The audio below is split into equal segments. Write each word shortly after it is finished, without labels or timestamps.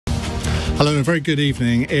Hello and a very good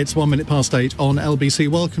evening. It's 8:01 on LBC.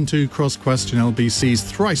 Welcome to Cross Question, LBC's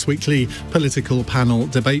thrice weekly political panel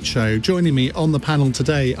debate show. Joining me on the panel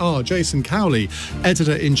today are Jason Cowley,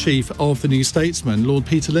 Editor-in-Chief of the New Statesman, Lord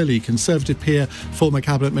Peter Lilley, Conservative peer, former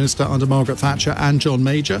Cabinet Minister under Margaret Thatcher, and John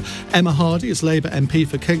Major. Emma Hardy is Labour MP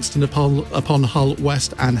for Kingston upon Hull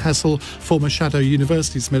West and Hessel, former Shadow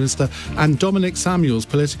Universities Minister, and Dominique Samuels,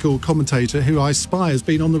 political commentator, who I spy has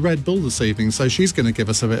been on the Red Bull this evening, so she's going to give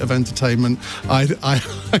us a bit of entertainment, I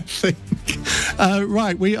think.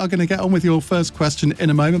 Right, we are going to get on with your first question in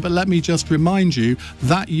a moment, but let me just remind you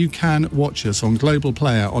that you can watch us on Global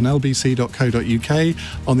Player on lbc.co.uk,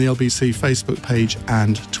 on the LBC Facebook page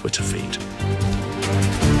and Twitter feed.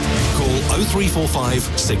 Call 0345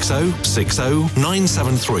 6060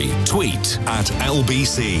 973. Tweet at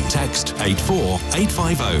LBC. Text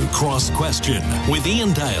 84850. Cross Question with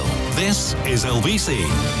Iain Dale. This is LBC.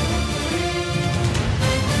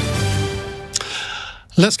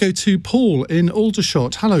 Let's go to Paul in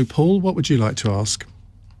Aldershot. Hello, Paul. What would you like to ask?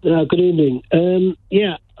 Good evening.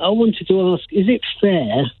 I wanted to ask, is it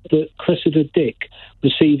fair that Cressida Dick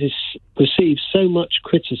receives so much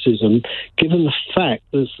criticism, given the fact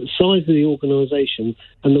that the size of the organisation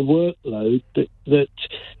and the workload that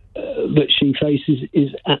she faces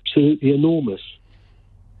is absolutely enormous?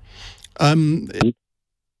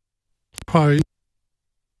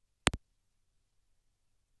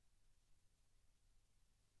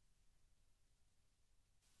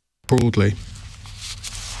 Broadly.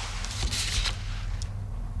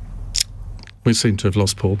 We seem to have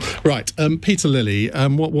lost Paul. Right, Peter Lilley,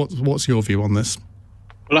 what's your view on this?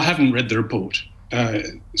 Well, I haven't read the report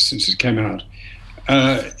since it came out.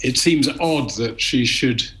 It seems odd that she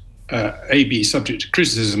should, A, be subject to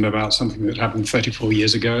criticism about something that happened 34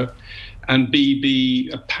 years ago, and B, be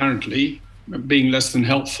apparently being less than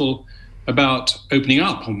helpful about opening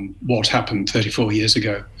up on what happened 34 years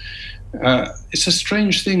ago. It's a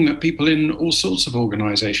strange thing that people in all sorts of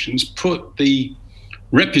organisations put the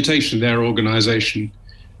reputation of their organisation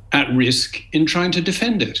at risk in trying to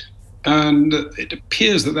defend it. And it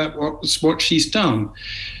appears that that was what she's done.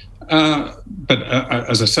 But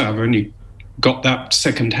as I say, I've only got that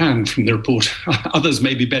second-hand from the report. Others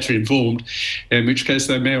may be better informed, in which case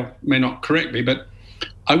they may or may not correct me. But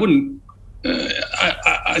I wouldn't...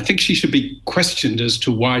 I think she should be questioned as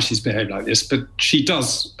to why she's behaved like this, but she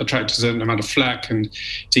does attract a certain amount of flack, and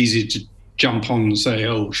it's easy to jump on and say,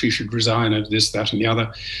 oh, she should resign over this, that and the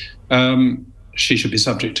other. She should be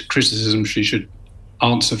subject to criticism. She should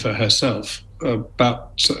answer for herself.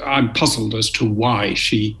 But I'm puzzled as to why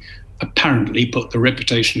she apparently put the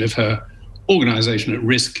reputation of her organisation at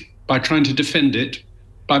risk by trying to defend it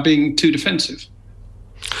by being too defensive.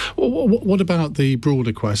 What about the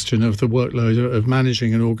broader question of the workload of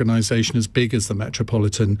managing an organisation as big as the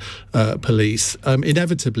Metropolitan Police?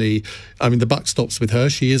 Inevitably, I mean, the buck stops with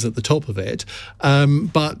her. She is at the top of it.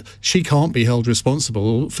 But she can't be held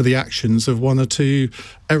responsible for the actions of one or two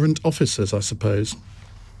errant officers, I suppose.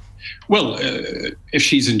 Well, if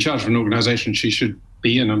she's in charge of an organisation, she should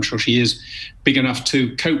be, and I'm sure she is, big enough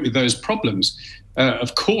to cope with those problems.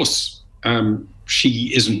 Of course,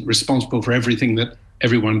 she isn't responsible for everything that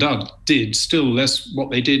everyone did, still less what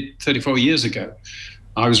they did 34 years ago.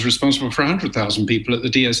 I was responsible for 100,000 people at the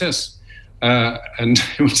DSS, and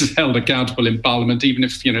was held accountable in Parliament, even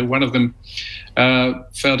if one of them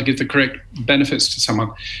failed to give the correct benefits to someone.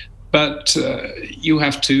 But you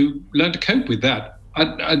have to learn to cope with that.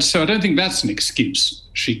 So I don't think that's an excuse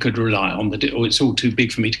she could rely on. It's all too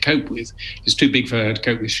big for me to cope with. It's too big for her to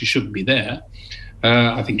cope with. She shouldn't be there.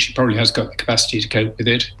 I think she probably has got the capacity to cope with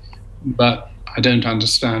it, but I don't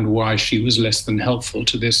understand why she was less than helpful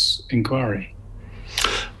to this inquiry.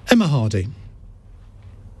 Emma Hardy.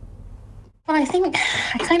 Well, I think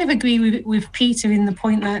I kind of agree with Peter in the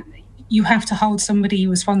point that you have to hold somebody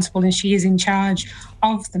responsible, and she is in charge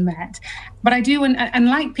of the Met. But I do, and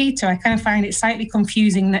like Peter, I kind of find it slightly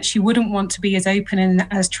confusing that she wouldn't want to be as open and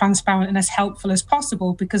as transparent and as helpful as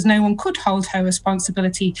possible, because no one could hold her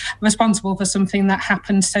responsible for something that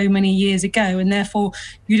happened so many years ago. And therefore,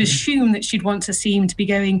 you'd assume that she'd want to seem to be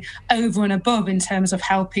going over and above in terms of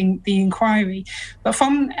helping the inquiry. But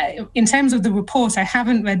in terms of the report, I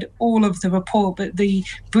haven't read all of the report, but the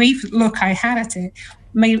brief look I had at it,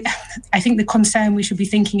 I think the concern we should be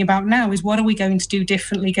thinking about now is what are we going to do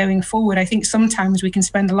differently going forward? I think sometimes we can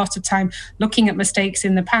spend a lot of time looking at mistakes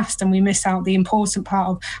in the past and we miss out the important part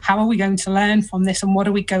of how are we going to learn from this and what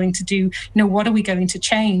are we going to do? What are we going to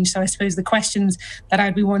change? So I suppose the questions that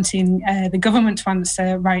I'd be wanting the government to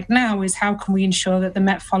answer right now is how can we ensure that the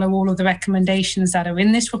Met follow all of the recommendations that are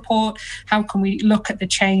in this report? How can we look at the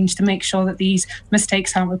change to make sure that these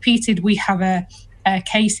mistakes aren't repeated? We have a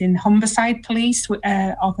case in Humberside Police, which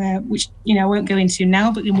I won't go into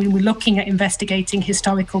now, but when we're looking at investigating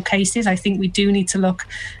historical cases, I think we do need to look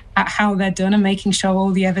at how they're done and making sure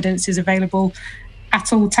all the evidence is available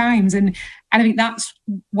at all times. And I think that's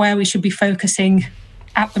where we should be focusing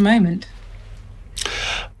at the moment.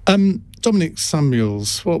 Dominique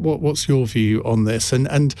Samuels, what's your view on this?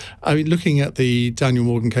 And I mean, looking at the Daniel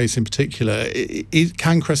Morgan case in particular,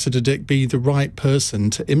 can Cressida Dick be the right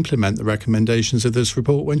person to implement the recommendations of this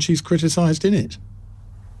report when she's criticised in it?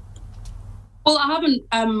 Well, I haven't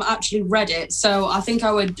actually read it, so I think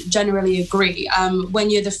I would generally agree.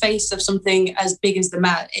 When you're the face of something as big as the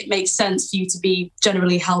Met, it makes sense for you to be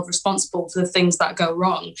generally held responsible for the things that go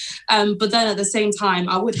wrong. But then at the same time,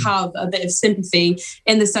 I would have a bit of sympathy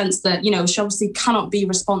in the sense that, she obviously cannot be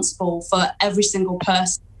responsible for every single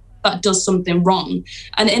person that does something wrong.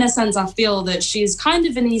 And in a sense, I feel that she's kind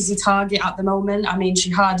of an easy target at the moment. I mean,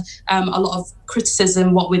 she had a lot of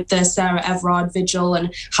criticism, what with the Sarah Everard vigil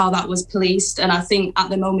and how that was policed. And I think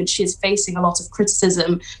at the moment she is facing a lot of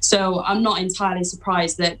criticism. So I'm not entirely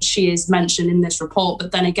surprised that she is mentioned in this report.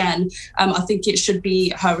 But then again, I think it should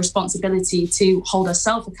be her responsibility to hold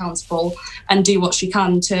herself accountable and do what she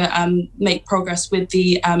can to make progress with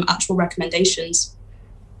the actual recommendations.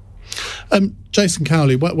 Jason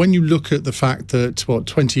Cowley, when you look at the fact that,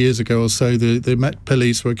 20 years ago or so, the Met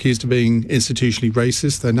Police were accused of being institutionally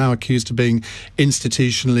racist, they're now accused of being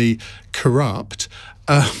institutionally corrupt,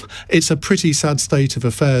 it's a pretty sad state of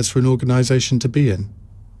affairs for an organisation to be in.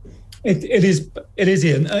 It is,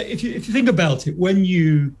 Ian. If you think about it, when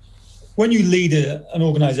you lead an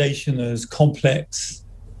organisation as complex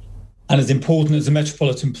and as important as the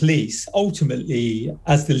Metropolitan Police, ultimately,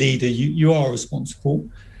 as the leader, you are responsible.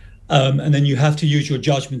 And then you have to use your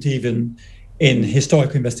judgment even in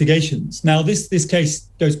historical investigations. Now, this case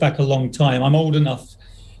goes back a long time. I'm old enough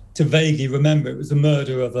to vaguely remember it was the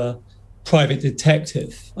murder of a private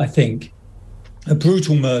detective, I think. A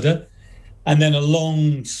brutal murder, and then a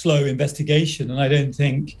long, slow investigation. And I don't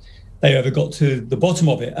think they ever got to the bottom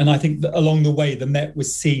of it. And I think that along the way, the Met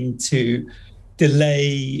was seen to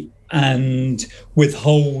delay and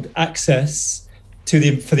withhold access for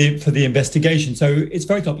the investigation. So it's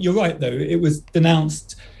very tough. You're right, though. It was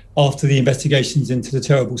denounced after the investigations into the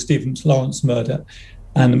terrible Stephen Lawrence murder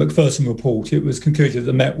and the Macpherson report. It was concluded that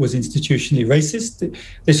the Met was institutionally racist.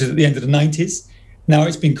 This is at the end of the 90s. Now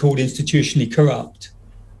it's been called institutionally corrupt.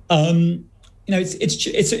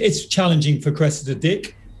 It's challenging for Cressida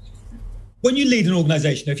Dick. When you lead an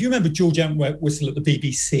organisation, if you remember George Entwistle at the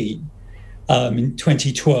BBC in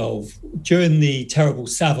 2012, during the terrible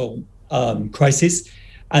Savile crisis,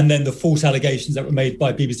 and then the false allegations that were made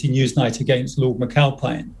by BBC Newsnight against Lord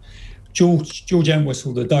McAlpine. George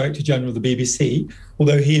Entwistle, the Director General of the BBC,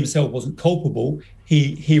 although he himself wasn't culpable,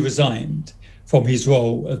 he resigned from his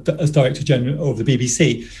role as Director General of the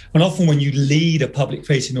BBC. And often when you lead a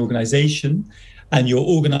public-facing organisation and your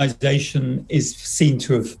organisation is seen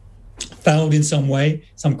to have failed in some way,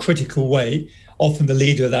 some critical way, often the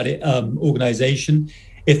leader of that organisation,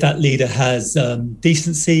 if that leader has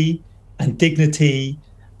decency and dignity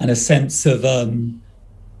and a sense of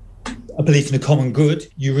a belief in the common good,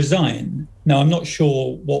 you resign. Now, I'm not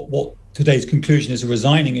sure what today's conclusion is a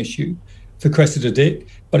resigning issue for Cressida Dick,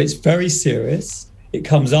 but it's very serious. It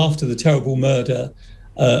comes after the terrible murder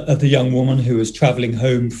of the young woman who was travelling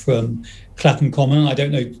home from Clapham Common. I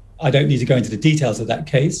don't need to go into the details of that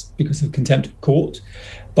case because of contempt of court,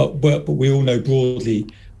 but we all know broadly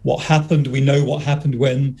what happened. We know what happened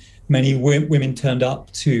when many women turned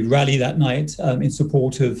up to rally that night in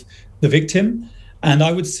support of the victim. And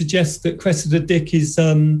I would suggest that Cressida Dick is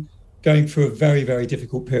going through a very, very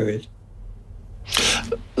difficult period.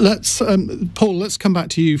 Paul, let's come back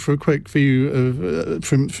to you for a quick view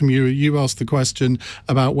from you. You asked the question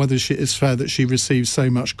about whether it's fair that she receives so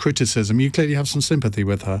much criticism. You clearly have some sympathy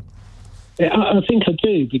with her. Yeah, I think I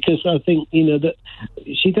do, because I think, that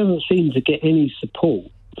she doesn't seem to get any support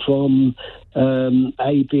from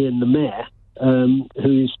AB and the Mayor,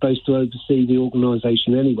 who is supposed to oversee the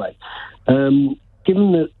organisation anyway.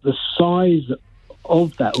 Given the size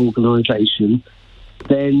of that organisation,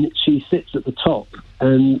 then she sits at the top,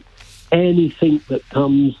 and anything that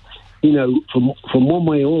comes, from one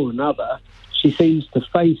way or another, she seems to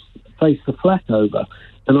face the flak over.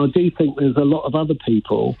 And I do think there's a lot of other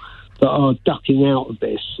people that are ducking out of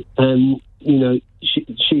this, and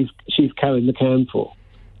she's carrying the can for.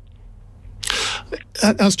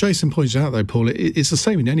 As Jason pointed out, though, Paul, it's the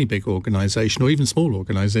same in any big organisation or even small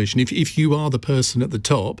organisation. If you are the person at the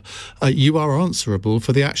top, you are answerable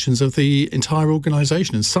for the actions of the entire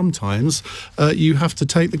organisation, and sometimes you have to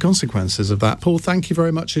take the consequences of that. Paul, thank you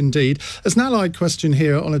very much indeed. There's an allied question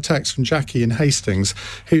here on a text from Jackie in Hastings,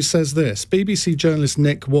 who says this: BBC journalist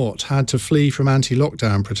Nick Watt had to flee from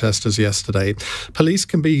anti-lockdown protesters yesterday. Police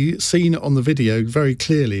can be seen on the video very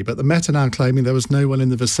clearly, but the Met are now claiming there was no one in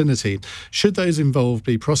the vicinity. Should those involved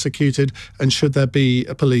be prosecuted, and should there be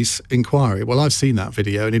a police inquiry? Well, I've seen that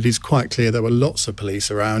video, and it is quite clear there were lots of police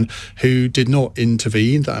around who did not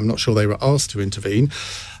intervene. I'm not sure they were asked to intervene.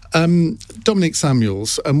 Dominique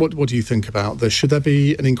Samuels, what do you think about this? Should there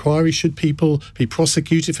be an inquiry? Should people be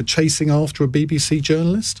prosecuted for chasing after a BBC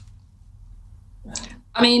journalist?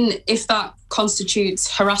 I mean, if that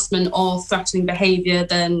constitutes harassment or threatening behaviour,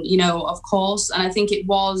 then, of course. And I think it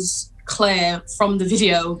was clear from the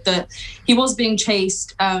video that he was being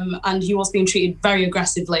chased and he was being treated very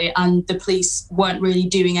aggressively, and the police weren't really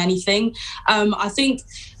doing anything. I think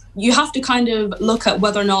you have to kind of look at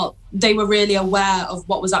whether or not they were really aware of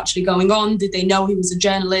what was actually going on. Did they know he was a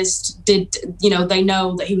journalist? Did they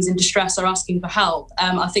know that he was in distress or asking for help?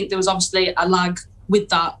 I think there was obviously a lag with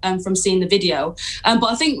that from seeing the video. But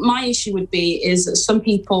I think my issue would be is some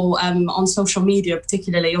people on social media,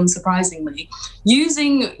 particularly unsurprisingly,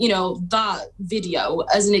 using, that video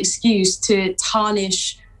as an excuse to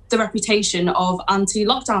tarnish the reputation of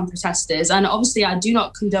anti-lockdown protesters. And obviously I do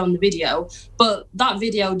not condone the video, but that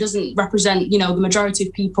video doesn't represent, the majority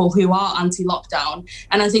of people who are anti-lockdown.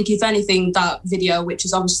 And I think if anything, that video, which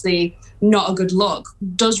is obviously not a good look,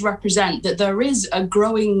 does represent that there is a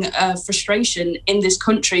growing frustration in this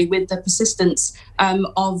country with the persistence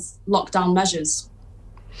of lockdown measures.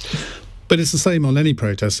 But it's the same on any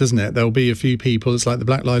protest, isn't it? There'll be a few people, it's like the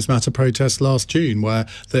Black Lives Matter protest last June, where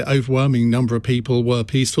the overwhelming number of people were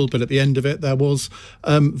peaceful, but at the end of it there was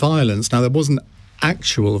violence. Now, there wasn't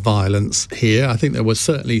actual violence here. I think there were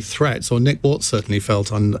certainly threats, or Nick Watt certainly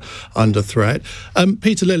felt under threat.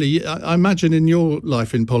 Peter Lilley, I imagine in your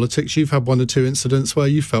life in politics you've had one or two incidents where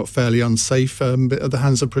you felt fairly unsafe at the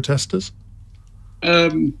hands of protesters?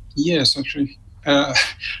 Yes, actually. I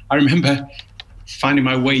remember finding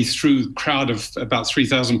my way through a crowd of about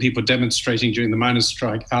 3,000 people demonstrating during the miners'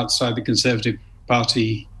 strike outside the Conservative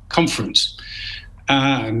Party conference,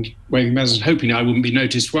 and waving banners and hoping I wouldn't be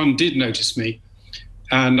noticed. One did notice me,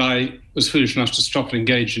 and I was foolish enough to stop and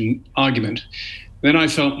engage in argument. Then I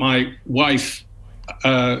felt my wife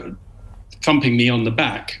thumping me on the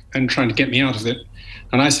back and trying to get me out of it.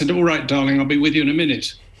 And I said, "All right, darling, I'll be with you in a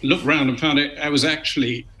minute." Looked round and found I was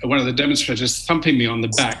actually one of the demonstrators thumping me on the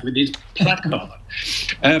back with his placard.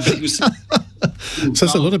 But he was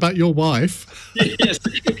says a lot about your wife. Yes.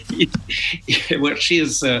 Well, she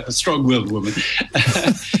is a strong-willed woman.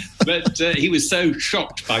 But he was so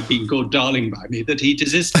shocked by being called darling by me that he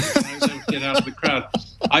desisted. I was able to get out of the crowd.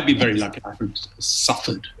 I've been very lucky. I haven't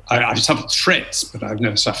suffered. I've suffered threats, but I've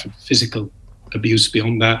never suffered physical abuse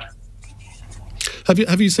beyond that.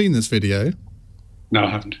 Have you seen this video? No, I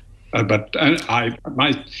haven't. But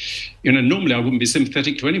normally I wouldn't be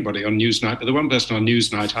sympathetic to anybody on Newsnight, but the one person on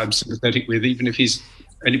Newsnight I'm sympathetic with, even if he's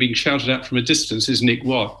only being shouted at from a distance, is Nick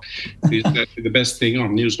Watt, who's the best thing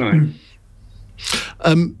on Newsnight.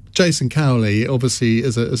 Jason Cowley, obviously,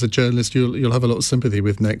 as a journalist, you'll have a lot of sympathy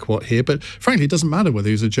with Nick Watt here, but frankly, it doesn't matter whether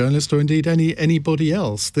he's a journalist or indeed anybody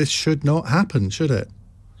else. This should not happen, should it?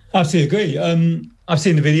 Absolutely agree. I've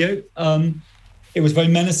seen the video. It was very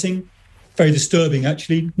menacing. Very disturbing,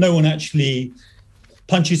 actually. No one actually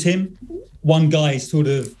punches him. One guy sort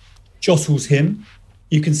of jostles him.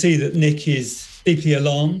 You can see that Nick is deeply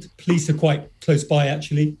alarmed. Police are quite close by,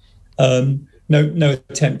 actually. No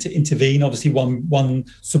attempt to intervene. Obviously, one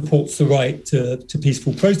supports the right to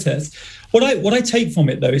peaceful protest. What I take from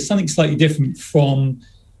it, though, is something slightly different from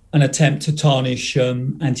an attempt to tarnish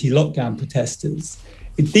anti-lockdown protesters.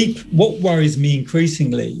 What worries me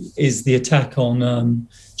increasingly is the attack on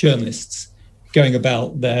journalists going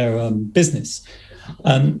about their business.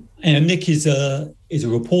 Nick is a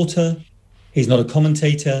reporter. He's not a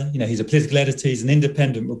commentator. He's a political editor. He's an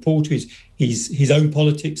independent reporter. He's his own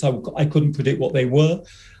politics. I couldn't predict what they were.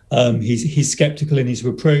 He's sceptical in his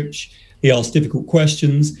approach. He asks difficult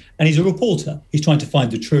questions, and he's a reporter. He's trying to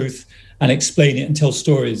find the truth and explain it and tell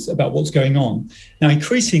stories about what's going on. Now,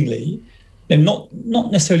 increasingly, they're not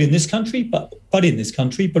necessarily in this country, but in this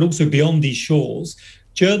country, but also beyond these shores,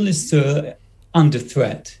 journalists are under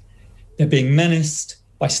threat. They're being menaced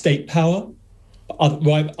by state power,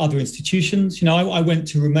 other institutions. I went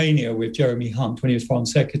to Romania with Jeremy Hunt when he was Foreign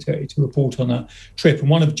Secretary to report on a trip. And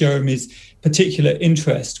one of Jeremy's particular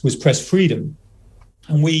interests was press freedom.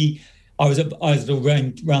 And I was at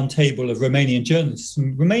a round table of Romanian journalists.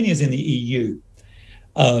 And Romania's in the EU,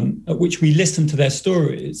 at which we listened to their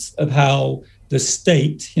stories of how the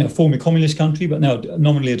state, former communist country, but now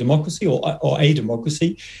nominally a democracy or a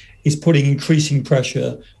democracy, is putting increasing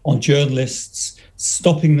pressure on journalists,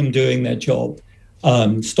 stopping them doing their job,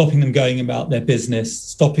 stopping them going about their business,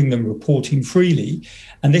 stopping them reporting freely.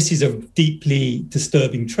 And this is a deeply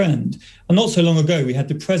disturbing trend. And not so long ago, we had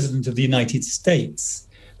the President of the United States,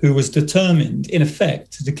 who was determined, in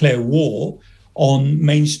effect, to declare war on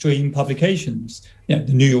mainstream publications.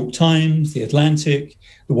 The New York Times, The Atlantic,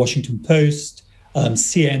 The Washington Post,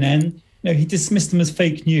 CNN. He dismissed them as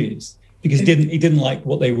fake news because he didn't like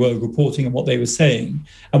what they were reporting and what they were saying.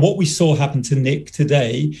 And what we saw happen to Nick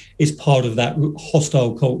today is part of that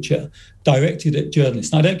hostile culture directed at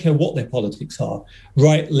journalists. And I don't care what their politics are,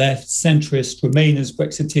 right, left, centrist, Remainers,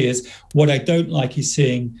 Brexiteers. What I don't like is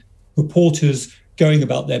seeing reporters going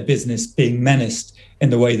about their business being menaced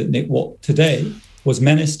in the way that Nick Watt today was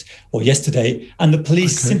menaced, or yesterday, and the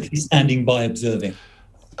police simply standing by observing.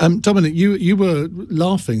 Dominic, you were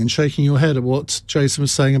laughing and shaking your head at what Jason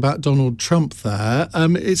was saying about Donald Trump there.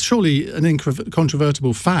 It's surely an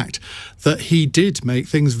incontrovertible fact that he did make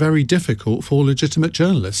things very difficult for legitimate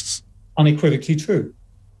journalists. Unequivocally true.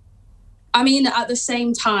 I mean, at the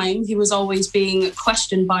same time, he was always being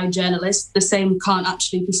questioned by journalists. The same can't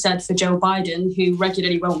actually be said for Joe Biden, who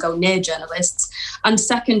regularly won't go near journalists. And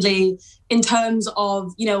secondly, in terms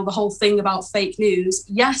of, the whole thing about fake news,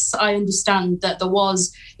 yes, I understand that there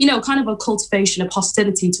was, kind of a cultivation of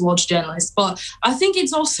hostility towards journalists. But I think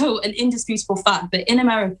it's also an indisputable fact that in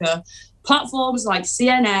America, platforms like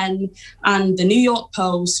CNN and the New York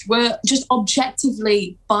Post were just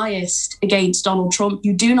objectively biased against Donald Trump.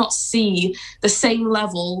 You do not see the same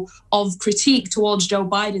level of critique towards Joe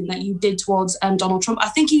Biden that you did towards Donald Trump. I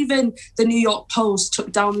think even the New York Post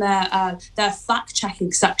took down their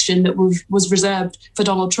fact-checking section that was reserved for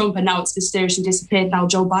Donald Trump, and now it's mysteriously disappeared. Now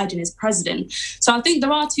Joe Biden is president. So I think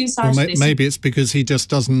there are two sides to this. Maybe it's because he just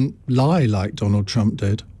doesn't lie like Donald Trump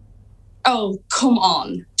did. Oh, come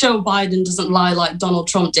on. Joe Biden doesn't lie like Donald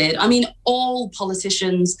Trump did. I mean, all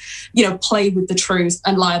politicians, play with the truth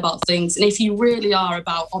and lie about things. And if you really are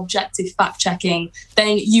about objective fact-checking,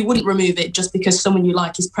 then you wouldn't remove it just because someone you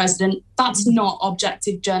like is president. That's not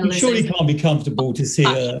objective journalism. You surely can't be comfortable to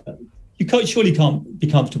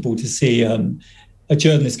see a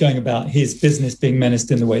journalist going about his business being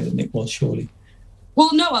menaced in the way that Nick was, surely.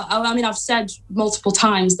 Well, no, I mean, I've said multiple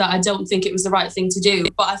times that I don't think it was the right thing to do.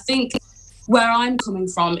 But I think where I'm coming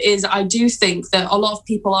from is I do think that a lot of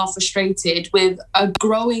people are frustrated with a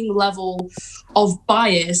growing level of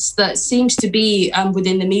bias that seems to be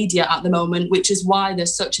within the media at the moment, which is why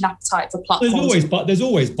there's such an appetite for platforms. There's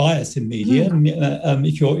always bias in media.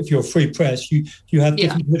 If you're a free press, you have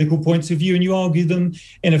different political points of view and you argue them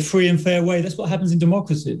in a free and fair way. That's what happens in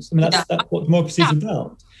democracies. I mean, that's what democracy is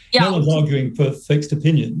about. Yeah. No one's arguing for fixed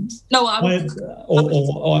opinions. No,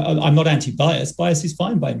 I'm not anti-bias. Bias is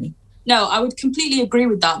fine by me. No, I would completely agree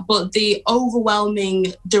with that. But the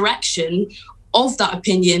overwhelming direction of that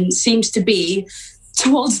opinion seems to be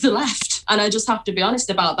towards the left. And I just have to be honest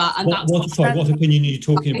about that. And what opinion are you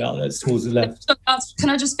talking about that's towards the left? Can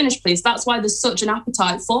I just finish, please? That's why there's such an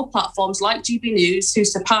appetite for platforms like GB News, who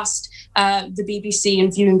surpassed the BBC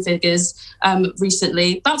in viewing figures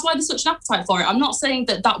recently. That's why there's such an appetite for it. I'm not saying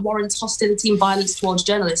that warrants hostility and violence towards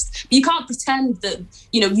journalists, but you can't pretend that,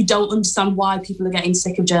 you don't understand why people are getting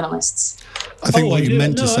sick of journalists. I think what you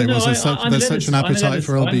meant to say was there's such an appetite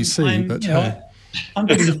for LBC, but... I'm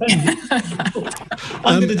going to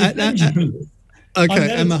defend you.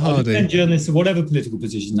 Okay, Emma Hardy. I defend journalists of whatever political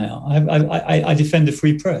position they are. I defend the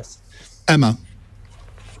free press. Emma.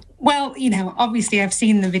 Well, obviously I've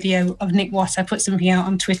seen the video of Nick Watt. I put something out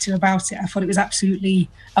on Twitter about it. I thought it was absolutely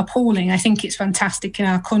appalling. I think it's fantastic in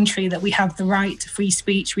our country that we have the right to free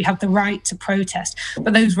speech. We have the right to protest.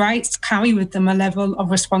 But those rights carry with them a level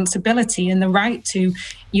of responsibility, and the right to,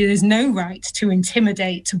 there's no right to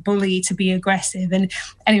intimidate, to bully, to be aggressive. And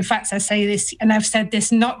in fact, I say this, and I've said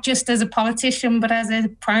this not just as a politician, but as a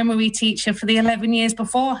primary teacher for the 11 years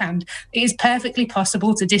beforehand. It is perfectly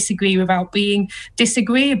possible to disagree without being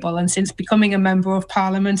disagreeable. political. And since becoming a member of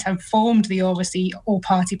Parliament, I've formed the Overseas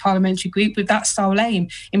All-Party Parliamentary Group with that sole aim,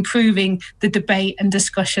 improving the debate and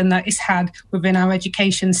discussion that is had within our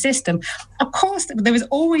education system. Of course, there has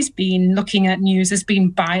always been, looking at news, there's been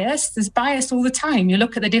bias. There's bias all the time. You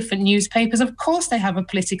look at the different newspapers, of course they have a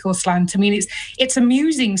political slant. I mean, it's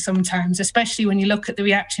amusing sometimes, especially when you look at the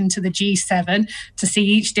reaction to the G7, to see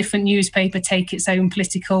each different newspaper take its own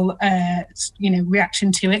political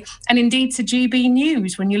reaction to it. And indeed to GB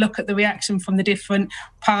News, when you look at the reaction from the different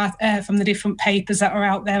papers that are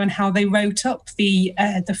out there and how they wrote up the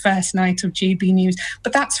first night of GB News.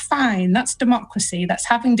 But that's fine. That's democracy. That's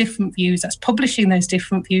having different views. That's publishing those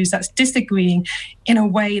different views. That's disagreeing in a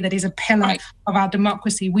way that is a pillar of our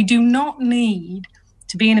democracy. We do not need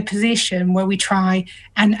to be in a position where we try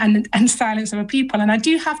and silence other people. And I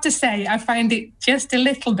do have to say, I find it just a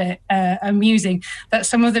little bit amusing that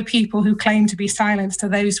some of the people who claim to be silenced are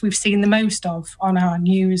those we've seen the most of on our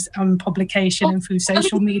news and publication and through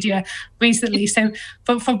social media recently. So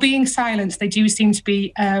for being silenced, they do seem to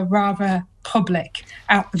be rather public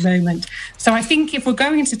at the moment. So I think if we're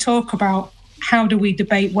going to talk about how do we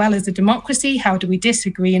debate well as a democracy? How do we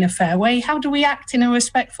disagree in a fair way? How do we act in a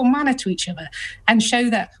respectful manner to each other and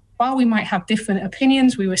show that while we might have different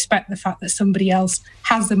opinions, we respect the fact that somebody else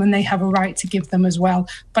has them and they have a right to give them as well.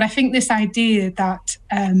 But I think this idea that,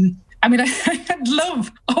 I'd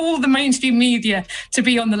love all the mainstream media to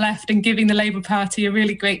be on the left and giving the Labour Party a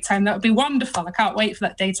really great time. That would be wonderful. I can't wait for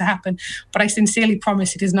that day to happen. But I sincerely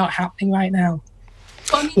promise it is not happening right now.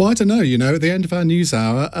 Well, I don't know, at the end of our news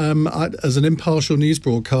hour, as an impartial news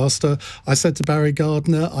broadcaster, I said to Barry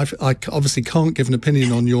Gardner, I obviously can't give an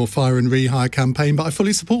opinion on your fire and rehire campaign, but I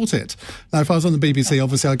fully support it. Now, if I was on the BBC,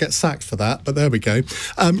 obviously I'd get sacked for that, but there we go.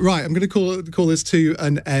 Right, I'm going to call this to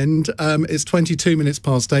an end. It's 22 minutes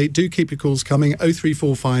past 8. Do keep your calls coming,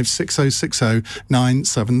 0345 6060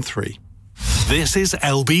 973. This is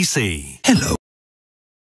LBC. Hello.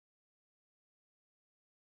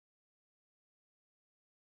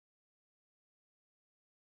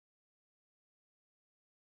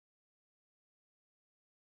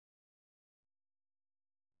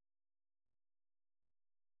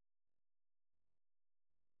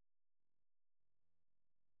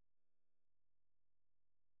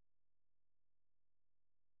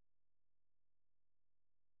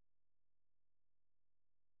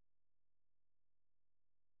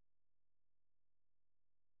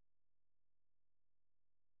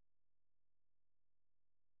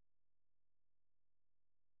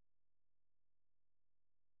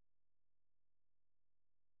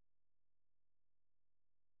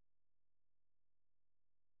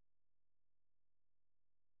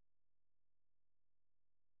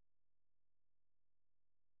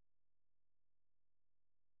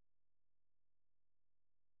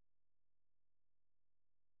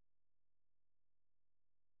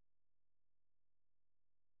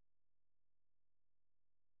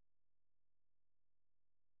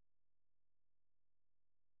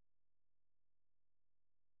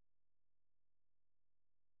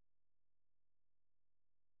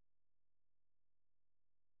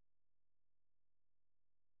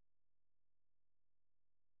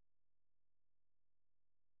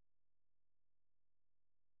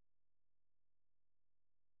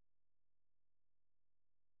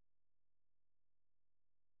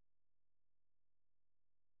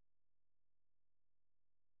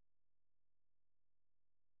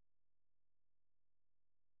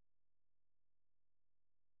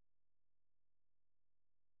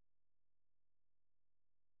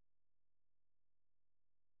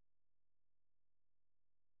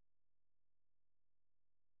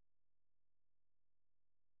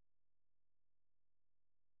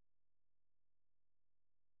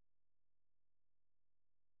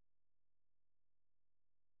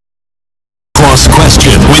 Cross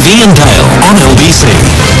Question with Iain Dale on LBC.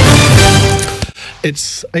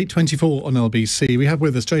 It's 8:24 on LBC. We have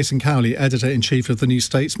with us Jason Cowley, Editor-in-Chief of the New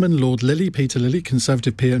Statesman, Lord Lilley, Peter Lilley,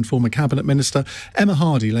 Conservative peer and former Cabinet Minister, Emma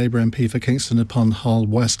Hardy, Labour MP for Kingston upon Hull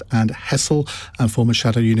West and Hessel, and former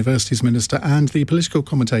Shadow Universities Minister, and the political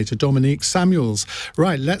commentator Dominique Samuels.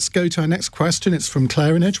 Right, let's go to our next question. It's from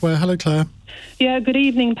Claire in Edgware. Hello, Claire. Yeah, good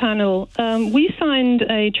evening, panel. We signed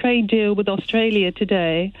a trade deal with Australia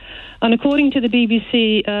today, and according to the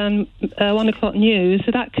BBC 1 o'clock news,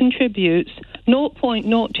 that contributes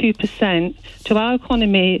 0.02% to our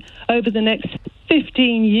economy over the next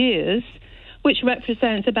 15 years, which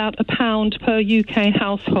represents about £1 per UK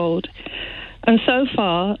household. And so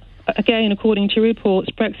far, again, according to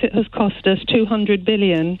reports, Brexit has cost us $200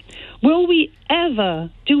 billion. Will we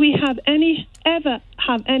ever have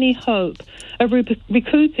any hope of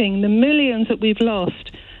recouping the millions that we've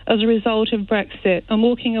lost as a result of Brexit and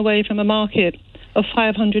walking away from a market of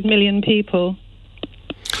 500 million people?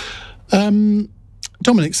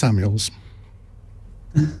 Dominique Samuels.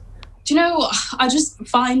 Do you know, I just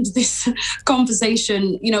find this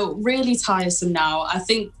conversation, really tiresome now. I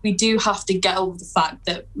think we do have to get over the fact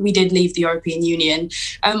that we did leave the European Union.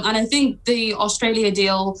 And I think the Australia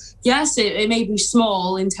deal, yes, it may be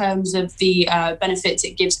small in terms of the benefits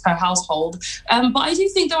it gives per household. But I do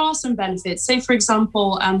think there are some benefits. Say, for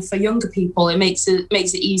example, for younger people, it makes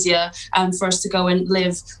it easier for us to go and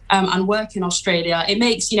live and work in Australia. It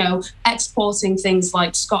makes, exporting things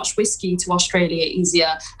like Scotch whisky to Australia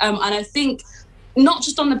easier. And I think not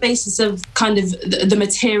just on the basis of kind of the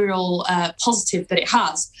material positive that it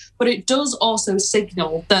has, but it does also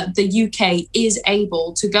signal that the UK is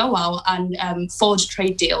able to go out and forge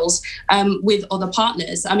trade deals with other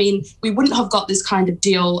partners. I mean, we wouldn't have got this kind of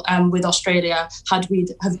deal with Australia had we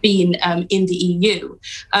have been in the EU.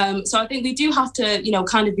 So I think we do have to,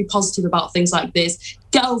 kind of be positive about things like this.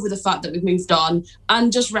 Get over the fact that we've moved on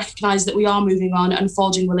and just recognise that we are moving on and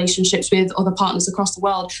forging relationships with other partners across the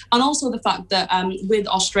world. And also the fact that with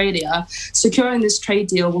Australia, securing this trade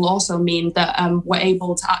deal will also mean that we're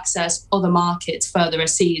able to access other markets further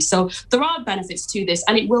seas. So there are benefits to this,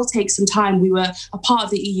 and it will take some time. We were a part of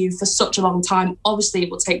the EU for such a long time. Obviously,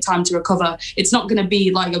 it will take time to recover. It's not going to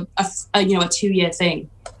be like a 2-year thing.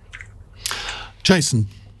 Jason.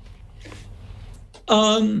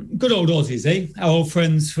 Good old Aussies, eh? Our old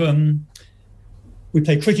friends from. We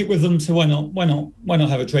play cricket with them, so why not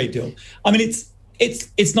have a trade deal? I mean,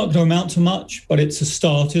 it's not going to amount to much, but it's a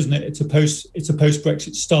start, isn't it? It's a post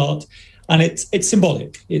Brexit start, and it's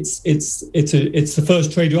symbolic. It's the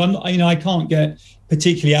first trade deal. I can't get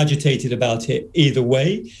particularly agitated about it either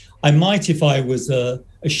way. I might if I was a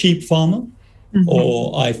sheep farmer,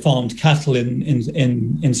 or I farmed cattle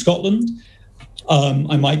in Scotland.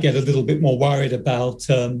 I might get a little bit more worried about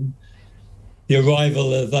the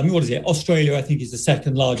arrival of, what is it? Australia, I think, is the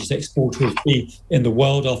second largest exporter of beef in the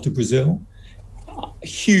world after Brazil.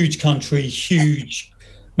 Huge country, huge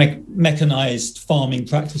mechanized farming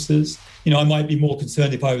practices. I might be more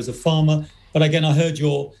concerned if I was a farmer. But again, I heard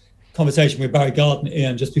your conversation with Barry Gardner,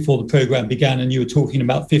 Iain, just before the programme began, and you were talking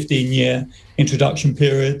about 15-year introduction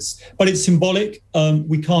periods. But it's symbolic.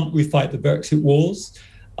 We can't refight the Brexit wars.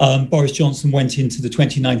 Boris Johnson went into the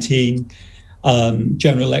 2019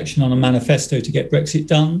 general election on a manifesto to get Brexit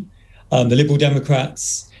done. The Liberal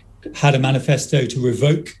Democrats had a manifesto to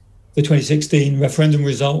revoke the 2016 referendum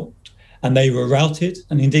result, and they were routed.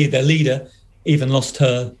 And indeed, their leader even lost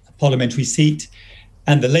her parliamentary seat.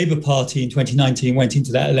 And the Labour Party in 2019 went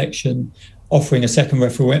into that election offering a second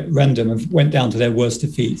referendum and went down to their worst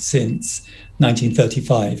defeat since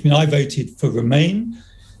 1935. I voted for Remain.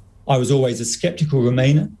 I was always a sceptical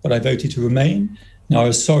Remainer, but I voted to remain. Now, I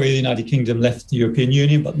was sorry the United Kingdom left the European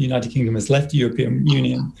Union, but the United Kingdom has left the European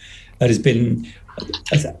Union. That has been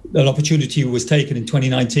an opportunity was taken in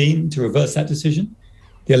 2019 to reverse that decision.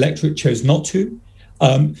 The electorate chose not to.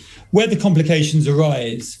 Where the complications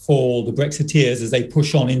arise for the Brexiteers as they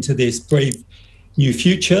push on into this brave new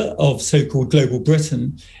future of so-called global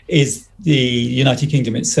Britain is the United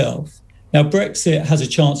Kingdom itself. Now, Brexit has a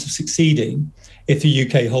chance of succeeding if the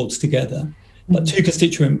UK holds together. But two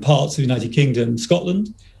constituent parts of the United Kingdom,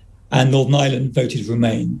 Scotland and Northern Ireland, voted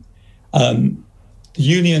Remain. The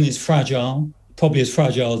union is fragile, probably as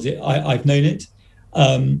fragile as I've known it.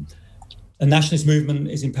 A nationalist movement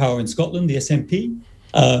is in power in Scotland, the SNP,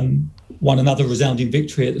 won another resounding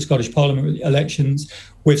victory at the Scottish Parliament elections.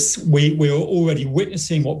 We're already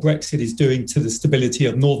witnessing what Brexit is doing to the stability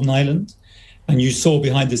of Northern Ireland. And you saw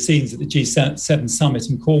behind the scenes at the G7 summit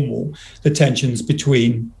in Cornwall, the tensions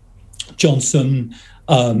between Johnson,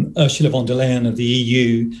 Ursula von der Leyen of the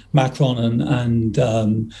EU, Macron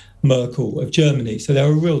and Merkel of Germany. So there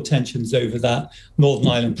are real tensions over that Northern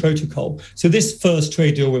Ireland protocol. So this first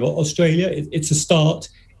trade deal with Australia, it's a start.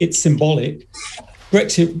 It's symbolic.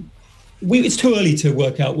 Brexit, it's too early to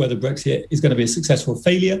work out whether Brexit is going to be a successful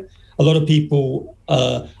failure. A lot of people,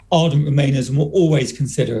 ardent Remainers, will always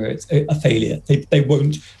consider it a failure. They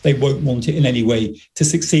won't want it in any way to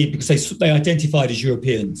succeed because they identified as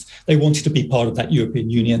Europeans. They wanted to be part of that European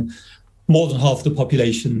Union. More than half of the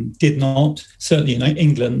population did not, certainly in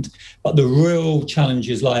England. But the real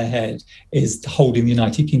challenges lie ahead is holding the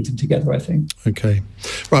United Kingdom together, I think. OK.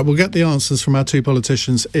 Right, we'll get the answers from our two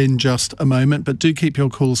politicians in just a moment, but do keep your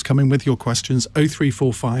calls coming with your questions.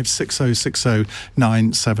 0345 6060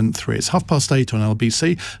 973. It's 8:30 on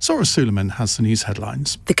LBC. Zora Suleiman has the news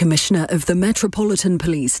headlines. The Commissioner of the Metropolitan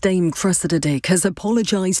Police, Dame Cressida Dick, has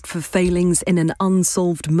apologised for failings in an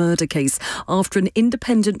unsolved murder case after an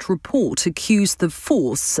independent report Court accused the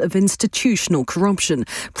force of institutional corruption.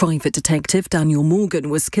 Private detective Daniel Morgan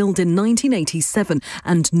was killed in 1987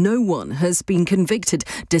 and no one has been convicted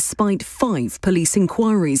despite 5 police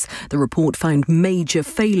inquiries. The report found major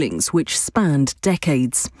failings which spanned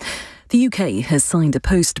decades. The UK has signed a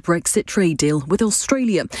post-Brexit trade deal with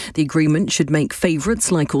Australia. The agreement should make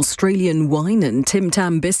favourites like Australian wine and Tim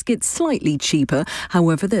Tam biscuits slightly cheaper.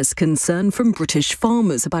 However, there's concern from British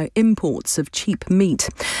farmers about imports of cheap meat.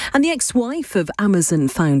 And the ex-wife of Amazon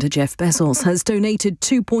founder Jeff Bezos has donated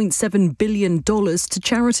 $2.7 billion to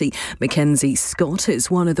charity. Mackenzie Scott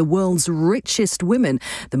is one of the world's richest women.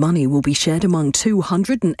 The money will be shared among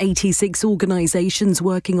 286 organisations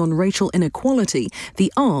working on racial inequality,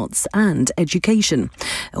 the arts and education.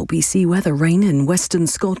 LBC weather: rain in western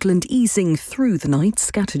Scotland easing through the night,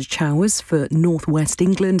 scattered showers for northwest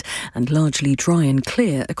England and largely dry and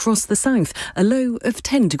clear across the south, a low of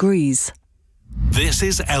 10 degrees. This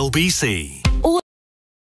is LBC.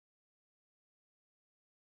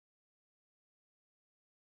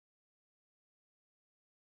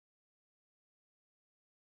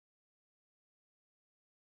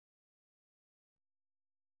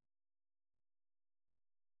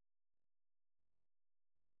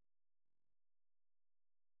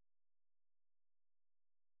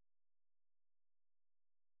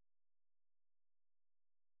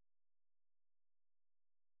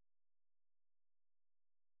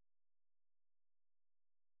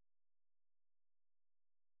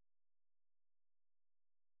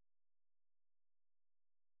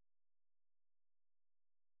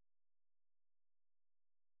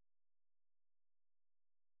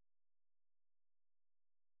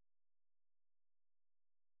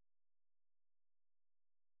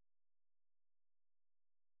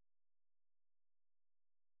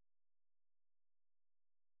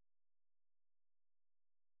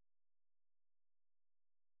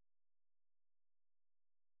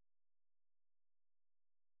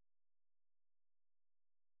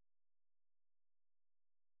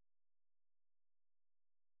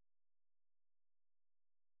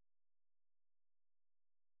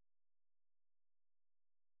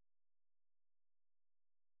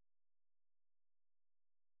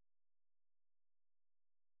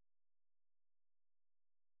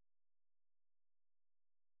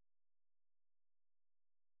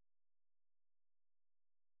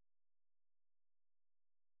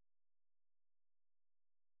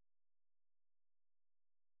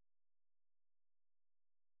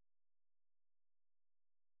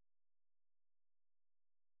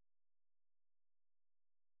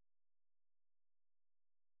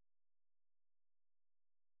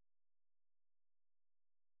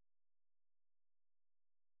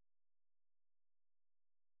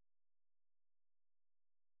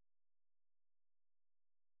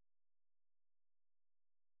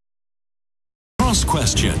 Cross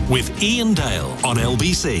Question with Iain Dale on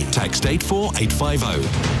LBC. Text 84850.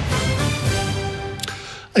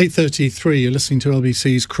 8:33, you're listening to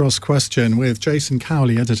LBC's Cross Question with Jason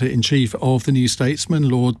Cowley, Editor-in-Chief of the New Statesman,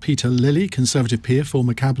 Lord Peter Lilley, Conservative peer,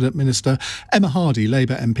 former Cabinet Minister, Emma Hardy,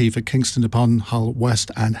 Labour MP for Kingston upon Hull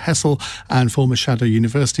West and Hessel, and former Shadow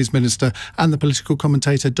Universities Minister, and the political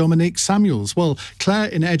commentator Dominique Samuels. Well, Claire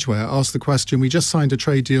in Edgware asked the question, we just signed a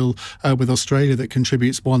trade deal with Australia that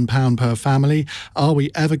contributes £1 per family. Are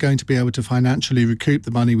we ever going to be able to financially recoup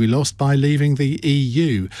the money we lost by leaving the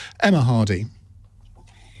EU? Emma Hardy.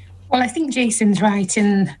 Well, I think Jason's right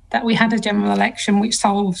in that we had a general election which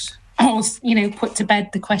solves, or, put to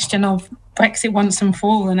bed the question of Brexit once and for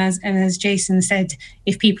all. And as Jason said,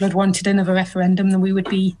 if people had wanted another referendum, then we would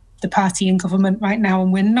be the party in government right now,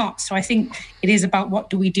 and we're not. So I think it is about what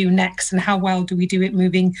do we do next and how well do we do it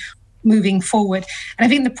moving forward. And I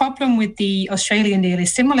think the problem with the Australian deal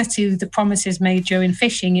is similar to the promises made during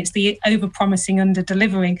fishing. It's the over-promising,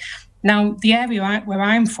 under-delivering. Now, the area where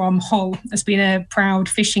I'm from, Hull, has been a proud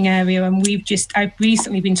fishing area, and I've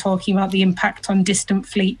recently been talking about the impact on distant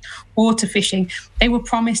fleet water fishing. They were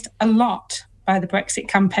promised a lot by the Brexit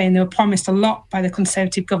campaign. They were promised a lot by the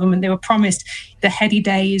Conservative government. They were promised the heady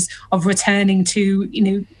days of returning to,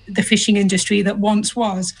 the fishing industry that once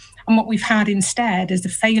was. And what we've had instead is the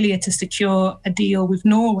failure to secure a deal with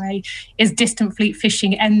Norway, is distant fleet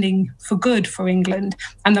fishing ending for good for England,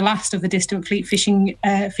 and the last of the distant fleet fishing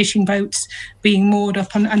boats being moored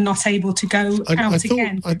up and not able to go out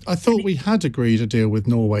again. I thought we had agreed a deal with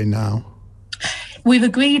Norway now. We've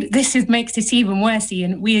agreed, makes it even worse,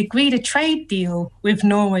 Ian. We agreed a trade deal with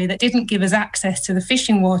Norway that didn't give us access to the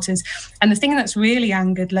fishing waters. And the thing that's really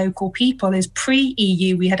angered local people is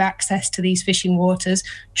pre-EU, we had access to these fishing waters.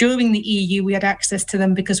 During the EU, we had access to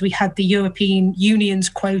them because we had the European Union's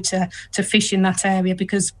quota to fish in that area,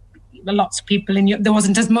 because lots of people there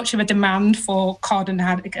wasn't as much of a demand for cod and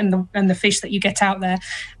haddock and the fish that you get out there.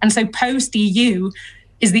 And so post EU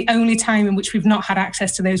is the only time in which we've not had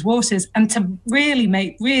access to those waters. And to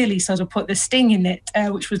really sort of put the sting in it,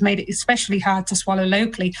 which was made it especially hard to swallow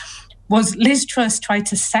locally, was Liz Truss tried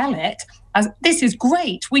to sell it as, this is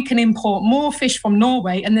great, we can import more fish from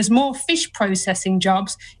Norway and there's more fish processing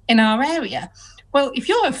jobs in our area. Well, if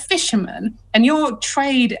you're a fisherman and your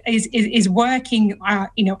trade is working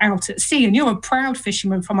out at sea, and you're a proud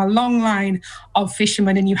fisherman from a long line of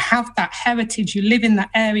fishermen, and you have that heritage, you live in that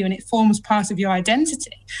area and it forms part of your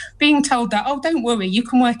identity, being told that, oh, don't worry, you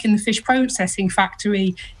can work in the fish processing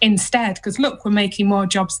factory instead, because look, we're making more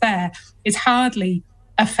jobs there, is hardly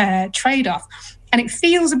a fair trade-off. And it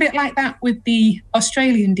feels a bit like that with the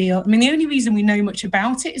Australian deal. I mean, the only reason we know much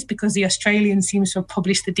about it is because the Australians seem to have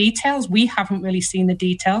published the details. We haven't really seen the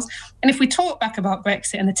details. And if we talk back about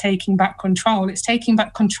Brexit and the taking back control, it's taking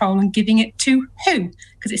back control and giving it to who?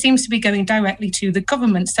 Because it seems to be going directly to the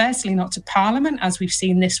government, certainly not to Parliament, as we've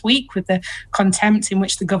seen this week with the contempt in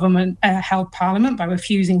which the government held Parliament by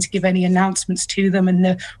refusing to give any announcements to them, and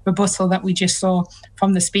the rebuttal that we just saw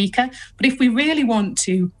from the Speaker. But if we really want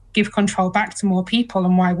to give control back to more people,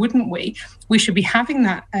 and why wouldn't we? We should be having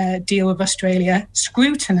that deal with Australia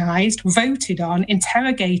scrutinised, voted on,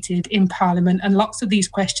 interrogated in Parliament, and lots of these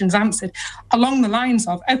questions answered along the lines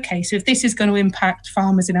of, OK, so if this is going to impact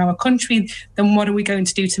farmers in our country, then what are we going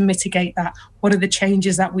to do to mitigate that? What are the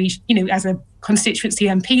changes that we, as a constituency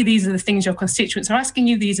MP, these are the things your constituents are asking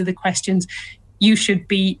you, these are the questions you should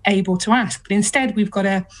be able to ask. But instead, we've got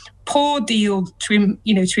a poor deal to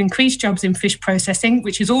increase jobs in fish processing,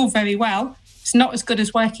 which is all very well. It's not as good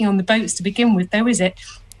as working on the boats to begin with, though, is it?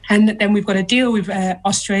 And then we've got a deal with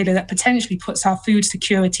Australia that potentially puts our food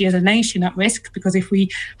security as a nation at risk, because if we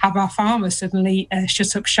have our farmers suddenly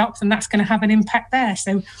shut up shop, then that's going to have an impact there.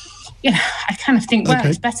 So, I kind of think, well,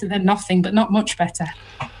 it's better than nothing, but not much better.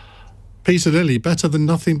 Peter Lilley, better than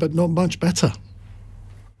nothing, but not much better.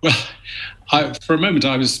 Well, for a moment,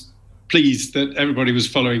 I was pleased that everybody was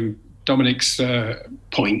following Dominique's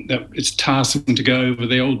point that it's tiresome to go over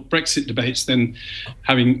the old Brexit debates. Then,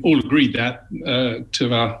 having all agreed that, two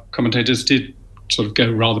of our commentators did sort of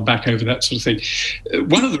go rather back over that sort of thing.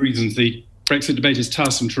 One of the reasons the Brexit debate is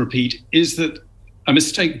tiresome to repeat is that a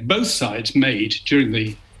mistake both sides made during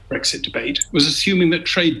the Brexit debate was assuming that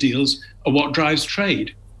trade deals are what drives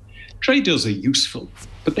trade. Trade deals are useful,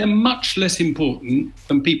 but they're much less important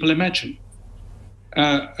than people imagine.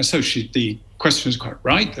 So the question is quite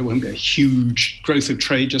right. There won't be a huge growth of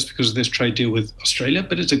trade just because of this trade deal with Australia,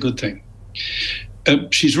 but it's a good thing.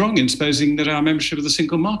 She's wrong in supposing that our membership of the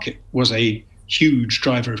single market was a huge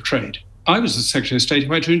driver of trade. I was the Secretary of State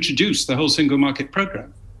who had to introduce the whole single market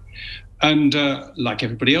programme. And like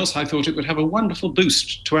everybody else, I thought it would have a wonderful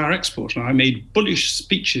boost to our export. And I made bullish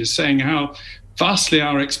speeches saying how vastly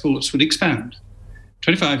our exports would expand.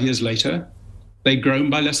 25 years later, they'd grown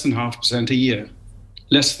by less than 0.5% a year,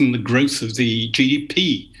 less than the growth of the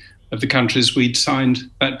GDP of the countries we'd signed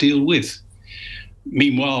that deal with.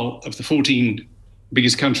 Meanwhile, of the 14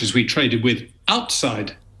 biggest countries we traded with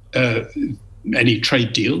outside any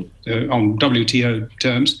trade deal on WTO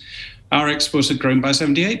terms, our exports had grown by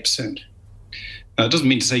 78%. It doesn't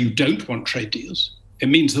mean to say you don't want trade deals. It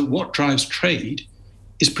means that what drives trade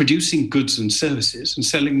is producing goods and services and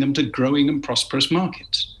selling them to growing and prosperous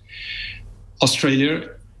markets. Australia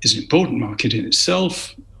is an important market in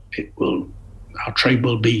itself. Our trade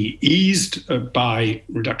will be eased by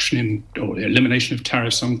reduction in or the elimination of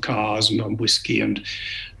tariffs on cars and on whiskey and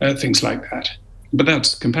things like that. But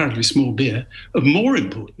that's comparatively small beer. Of more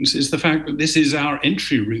importance is the fact that this is our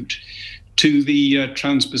entry route to the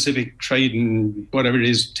Trans-Pacific Trade and whatever it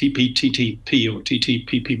is, TPTTP or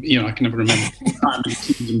TTPP, I can never remember how many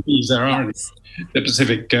T's and P's there are in the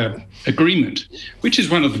Pacific Agreement, which is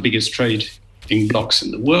one of the biggest trading blocs in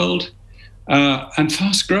the world and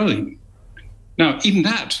fast growing. Now, even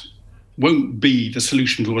that won't be the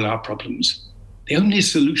solution to all our problems. The only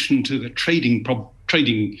solution to the trading,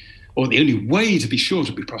 or the only way to be sure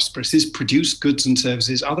to be prosperous, is produce goods and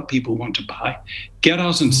services other people want to buy, get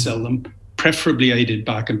out and sell them, preferably aided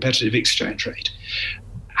by a competitive exchange rate.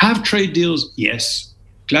 Have trade deals? Yes.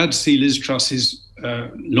 Glad to see Liz Truss is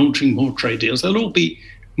launching more trade deals. They'll all be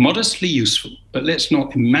modestly useful, but let's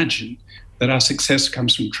not imagine that our success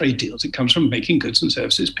comes from trade deals. It comes from making goods and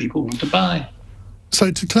services people want to buy. So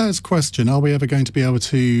to Claire's question, are we ever going to be able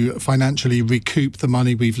to financially recoup the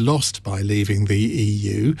money we've lost by leaving the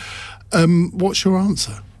EU? What's your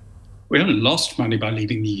answer? We haven't lost money by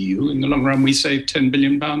leaving the EU. In the long run, we saved £10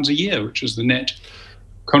 billion a year, which was the net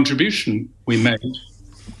contribution we made.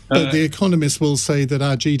 But the economists will say that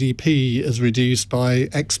our GDP is reduced by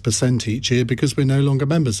X% each year because we're no longer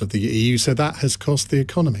members of the EU, so that has cost the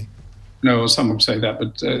economy. No, some would say that,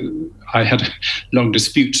 but I had long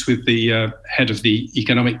disputes with the head of the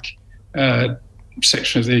economic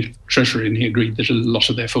section of the Treasury, and he agreed that a lot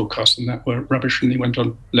of their forecasts and that were rubbish, and he went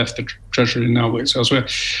on, left the Treasury and now works elsewhere.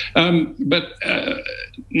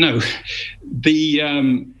 No,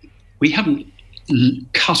 we haven't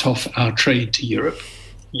cut off our trade to Europe.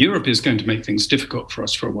 Europe is going to make things difficult for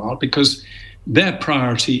us for a while because their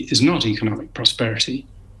priority is not economic prosperity.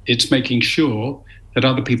 It's making sure that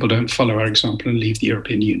other people don't follow our example and leave the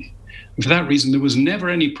European Union. And for that reason, there was never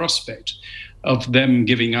any prospect of them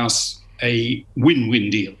giving us a win-win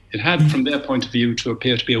deal. It had, from their point of view, to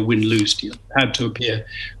appear to be a win-lose deal. It had to appear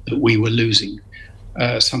that we were losing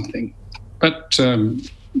something. But in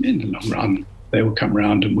the long run, they will come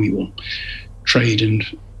round and we will trade and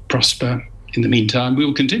prosper. In the meantime, we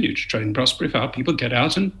will continue to trade and prosper if our people get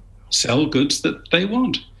out and sell goods that they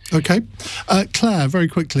want. OK. Claire, very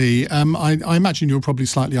quickly, I imagine you're probably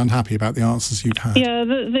slightly unhappy about the answers you've had. Yeah,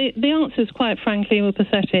 the answers, quite frankly, were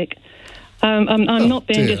pathetic. I'm not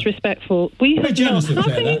being disrespectful. Very generous of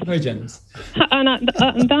Claire, very generous. And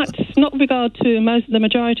that's not regard to the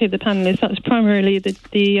majority of the panellists. That's primarily the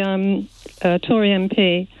Tory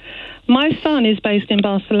MP. My son is based in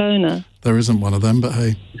Barcelona. There isn't one of them, but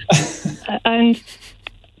hey. And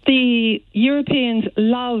the Europeans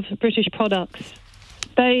love British products.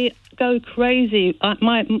 They go crazy.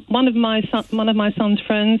 One of my son's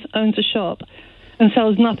friends owns a shop and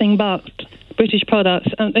sells nothing but British products,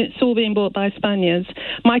 and it's all being bought by Spaniards.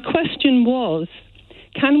 My question was,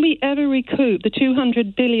 can we ever recoup the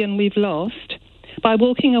 200 billion we've lost by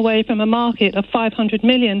walking away from a market of 500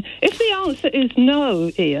 million? If the answer is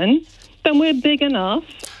no, Iain, then we're big enough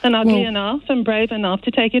and ugly enough and brave enough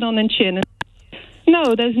to take it on the chin.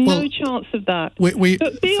 No, there's no chance of that. But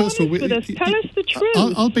be honest with us. Tell us the truth.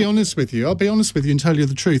 I'll be honest with you. I'll be honest with you and tell you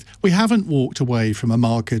the truth. We haven't walked away from a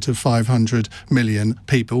market of 500 million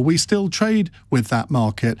people. We still trade with that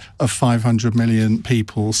market of 500 million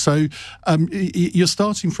people. So you're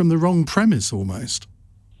starting from the wrong premise almost.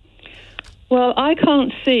 Well, I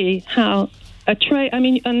can't see how a trade... I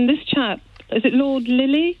mean, and this chap, is it Lord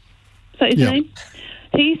Lilley? Is that his name?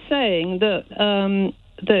 He's saying that... that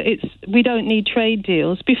we don't need trade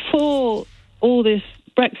deals. Before all this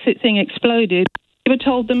Brexit thing exploded, we were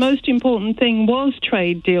told the most important thing was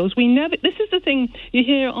trade deals. This is the thing you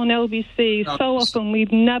hear on LBC so often.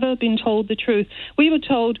 We've never been told the truth. We were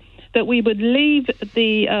told that we would leave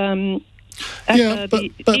the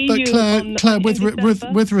but Claire,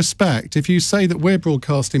 with respect, if you say that we're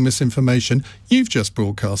broadcasting misinformation, you've just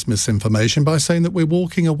broadcast misinformation by saying that we're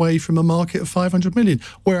walking away from a market of 500 million.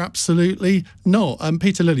 We're absolutely not.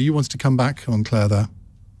 Peter Lilley, you wanted to come back on Claire there.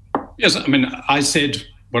 Yes, I mean, I said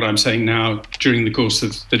what I'm saying now during the course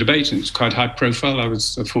of the debate, and it's quite high profile. I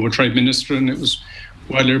was a former trade minister, and it was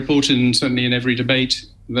widely reported, and certainly in every debate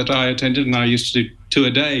that I attended, and I used to do 2 a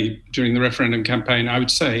day during the referendum campaign, I would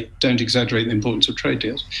say, don't exaggerate the importance of trade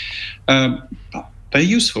deals. But they're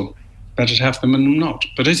useful. Better to have them than not.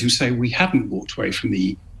 But as you say, we haven't walked away from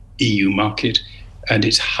the EU market, and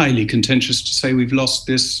it's highly contentious to say we've lost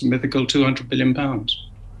this mythical £200 billion.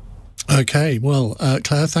 OK, well,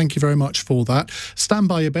 Claire, thank you very much for that. Stand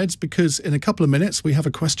by your beds, because in a couple of minutes we have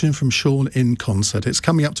a question from Sean in concert. It's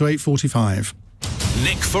coming up to 8:45.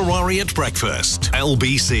 Nick Ferrari at breakfast,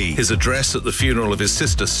 LBC. His address at the funeral of his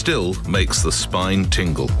sister still makes the spine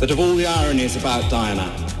tingle. But of all the ironies about Diana,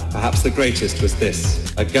 perhaps the greatest was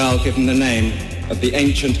this. A girl given the name of the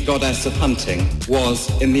ancient goddess of hunting was,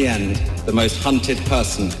 in the end, the most hunted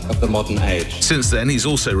person of the modern age. Since then, he's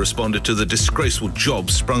also responded to the disgraceful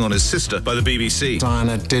job sprung on his sister by the BBC.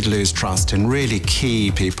 Diana did lose trust in really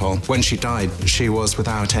key people. When she died, she was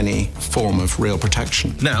without any form of real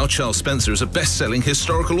protection. Now, Charles Spencer is a best-selling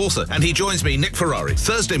historical author, and he joins me, Nick Ferrari,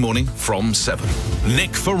 Thursday morning from 7.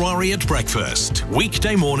 Nick Ferrari at breakfast,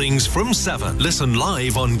 weekday mornings from 7. Listen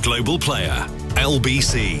live on Global Player,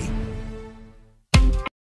 LBC.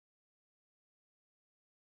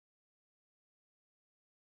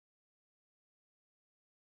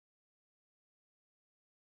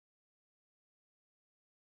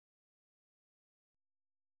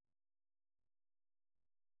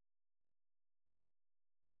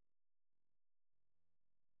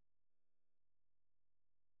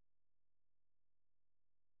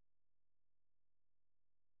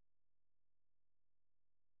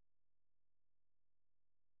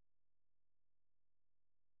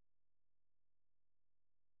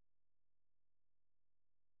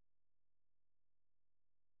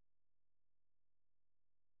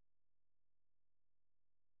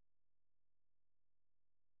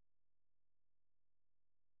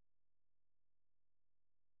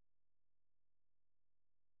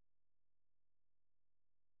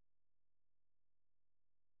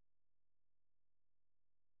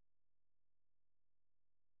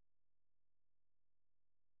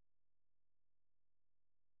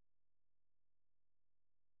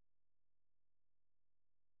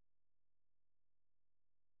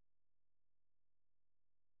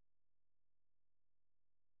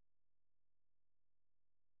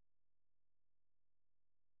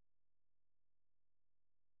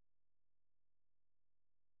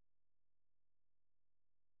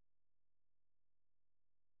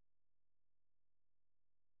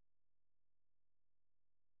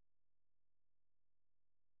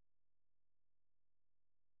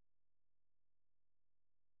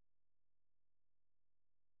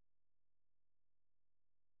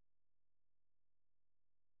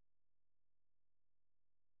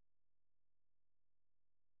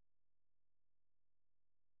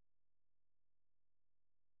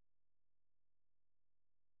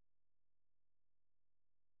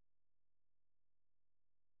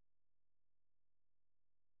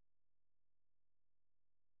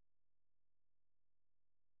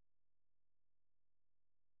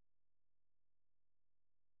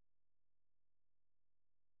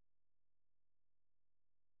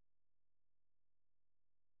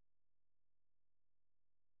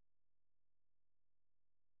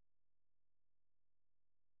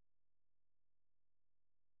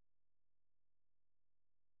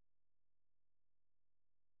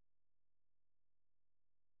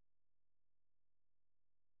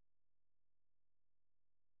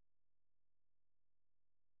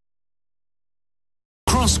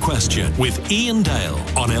 Question with Iain Dale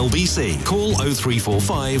on LBC. Call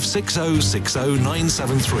 0345 6060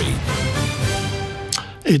 973.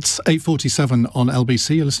 It's 8:47 on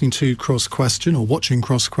LBC. You're listening to Cross Question, or watching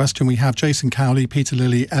Cross Question. We have Jason Cowley, Peter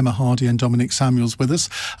Lilley, Emma Hardy and Dominique Samuels with us.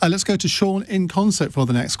 Let's go to Sean in Consett for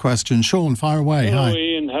the next question. Sean, fire away. Hello, Hi.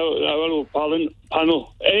 Iain. Hello,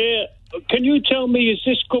 panel. Can you tell me, is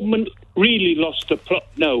this government really lost the plot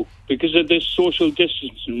now because of this social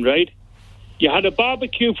distancing, right? You had a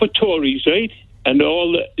barbecue for Tories, right? And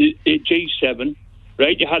all the G7,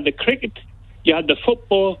 right? You had the cricket, you had the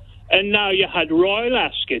football, and now you had Royal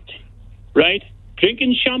Ascot, right?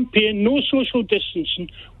 Drinking champagne, no social distancing.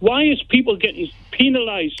 Why is people getting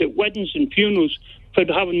penalised at weddings and funerals for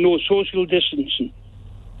having no social distancing?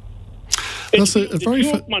 That's a very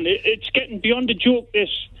joke, man. It's getting beyond a joke.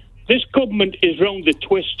 This government is round the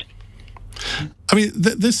twist. I mean,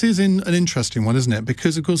 this is an interesting one, isn't it?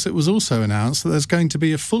 Because, of course, it was also announced that there's going to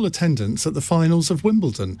be a full attendance at the finals of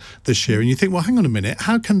Wimbledon this year. And you think, well, hang on a minute,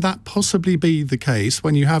 how can that possibly be the case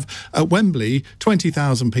when you have at Wembley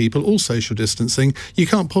 20,000 people, all social distancing? You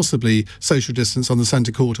can't possibly social distance on the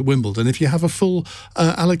centre court at Wimbledon if you have a full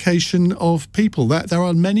allocation of people. There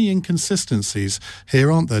are many inconsistencies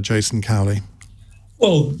here, aren't there, Jason Cowley?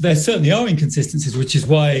 Well, there certainly are inconsistencies, which is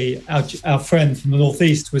why our friend from the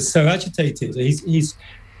Northeast was so agitated. He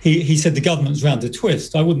said the government's round a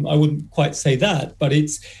twist. I wouldn't quite say that, but it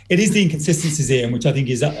is the inconsistencies here, which I think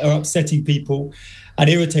are upsetting people and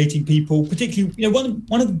irritating people. Particularly,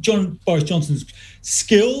 one of Boris Johnson's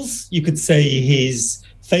skills, you could say, his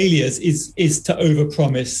failures is to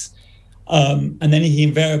overpromise, and then he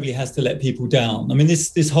invariably has to let people down. I mean,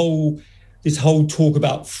 this whole talk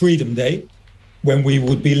about Freedom Day, when we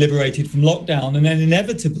would be liberated from lockdown, and then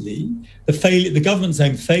inevitably the government's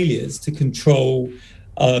own failures to control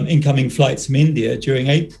incoming flights from India during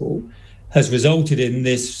April has resulted in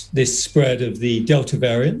this spread of the Delta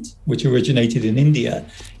variant, which originated in India.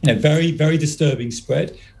 Very, very disturbing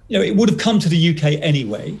spread. It would have come to the UK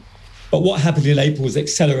anyway, but what happened in April was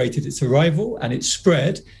accelerated its arrival and its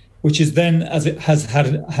spread, which is then, as it has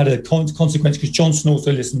had a consequence, because Johnson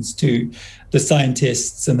also listens to the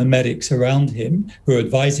scientists and the medics around him who are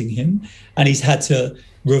advising him, and he's had to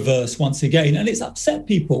reverse once again, and it's upset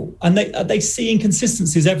people, and they see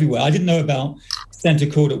inconsistencies everywhere. I didn't know about centre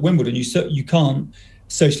court at Wimbledon. You can't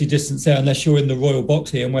socially distance there unless you're in the royal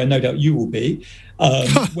box here, and where no doubt you will be.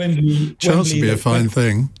 Wembley Chance would be a fine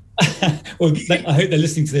thing. Well, I hope they're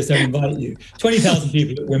listening to this. They'll invite you. 20,000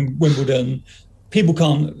 people at Wimbledon. People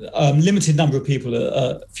can't, limited number of people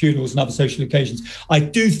at funerals and other social occasions. I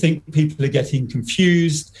do think people are getting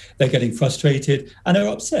confused, they're getting frustrated, and they're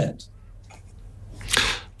upset.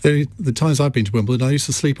 The times I've been to Wimbledon, I used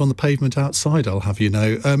to sleep on the pavement outside, I'll have you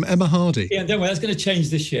know. Emma Hardy. Yeah, don't worry, that's going to change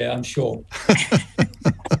this year, I'm sure.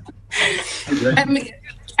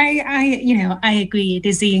 I agree. It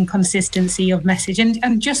is the inconsistency of message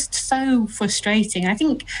and just so frustrating. I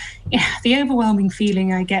think the overwhelming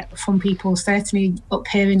feeling I get from people, certainly up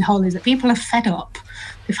here in Hull, is that people are fed up.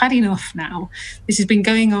 We've had enough now. This has been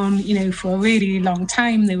going on, for a really long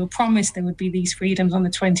time. They were promised there would be these freedoms on the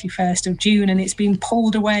 21st of June, and it's been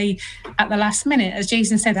pulled away at the last minute. As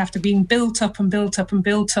Jason said, after being built up and built up and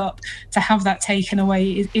built up, to have that taken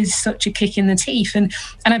away is such a kick in the teeth. And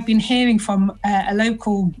I've been hearing from a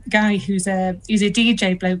local guy who's a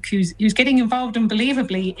DJ bloke who's getting involved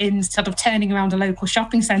unbelievably in sort of turning around a local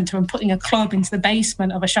shopping centre and putting a club into the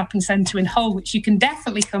basement of a shopping centre in Hull, which you can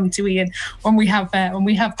definitely come to, Iain, when we have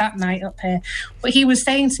that night up here. But he was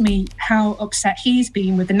saying to me how upset he's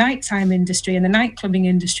been with the nighttime industry and the nightclubbing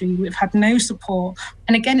industry. We've had no support.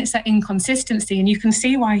 And again, it's that inconsistency, and you can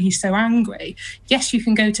see why he's so angry. Yes, you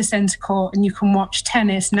can go to centre court and you can watch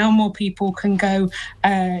tennis. Now more people can go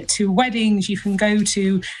to weddings. You can go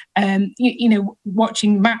to,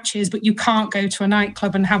 watching matches, but you can't go to a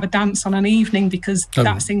nightclub and have a dance on an evening because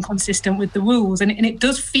that's inconsistent with the rules. And it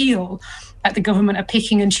does feel like the government are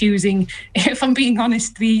picking and choosing, if I'm being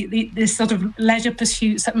honest, the sort of leisure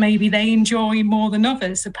pursuits that maybe they enjoy more than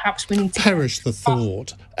others. So perhaps we need to perish the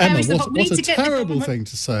thought. Emma, what a terrible thing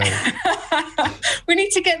to say. We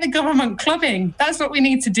need to get the government clubbing. That's what we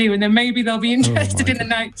need to do, and then maybe they'll be interested in the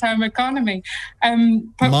nighttime economy.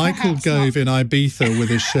 Michael Gove in Ibiza with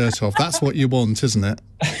his shirt off. That's what you want, isn't it?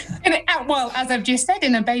 Well, as I've just said,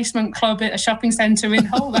 in a basement club at a shopping centre in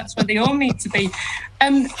Hull, that's where they all need to be.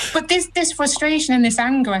 But this frustration and this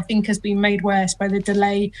anger, I think, has been made worse by the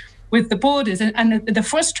delay with the borders. And the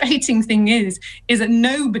frustrating thing is that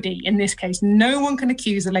nobody, in this case, no one can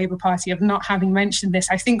accuse the Labour Party of not having mentioned this.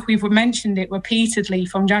 I think we've mentioned it repeatedly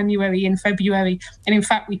from January and February. And in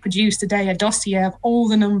fact, we produced today a dossier of all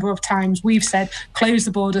the number of times we've said, close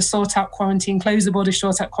the borders, sort out quarantine, close the borders,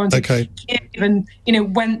 sort out quarantine. Okay. Even,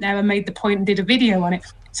 went there and made the point and did a video on it.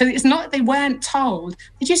 So it's not they weren't told,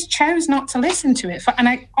 they just chose not to listen to it. And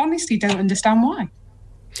I honestly don't understand why.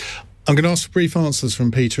 I'm going to ask for brief answers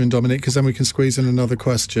from Peter and Dominic, because then we can squeeze in another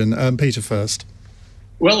question. Peter first.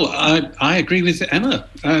 Well, I agree with Emma,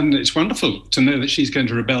 and it's wonderful to know that she's going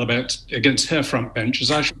to rebel against her front bench, as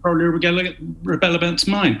I should probably rebel against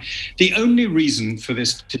mine. The only reason for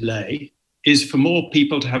this delay is for more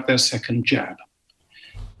people to have their second jab.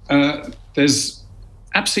 There's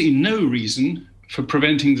absolutely no reason for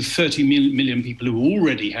preventing the 30 million people who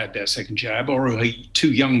already had their second jab or are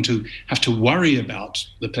too young to have to worry about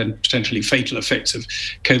the potentially fatal effects of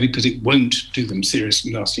COVID, because it won't do them serious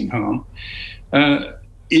and lasting harm,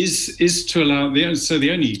 is to allow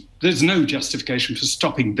there's no justification for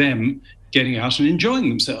stopping them getting out and enjoying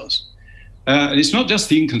themselves. And it's not just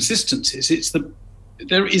the inconsistencies,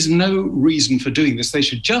 there is no reason for doing this. They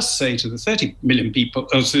should just say to the 30 million people,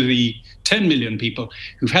 or to the 10 million people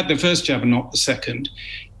who've had their first jab and not the second,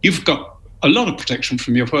 you've got a lot of protection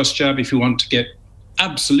from your first jab. If you want to get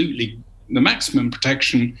absolutely the maximum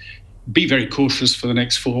protection, be very cautious for the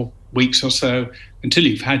next 4 weeks or so until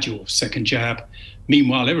you've had your second jab.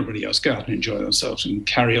 Meanwhile, everybody else go out and enjoy themselves and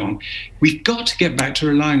carry on. We've got to get back to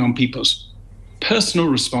relying on people's personal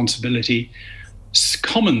responsibility,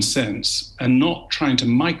 common sense, and not trying to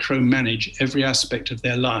micromanage every aspect of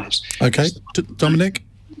their lives. Okay, Dominic?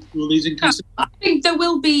 All these I think there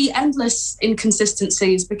will be endless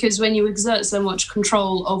inconsistencies, because when you exert so much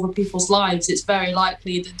control over people's lives, it's very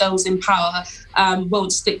likely that those in power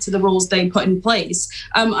won't stick to the rules they put in place.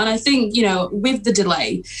 And I think, with the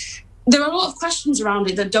delay, there are a lot of questions around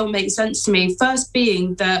it that don't make sense to me. First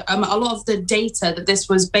being that a lot of the data that this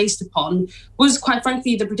was based upon was, quite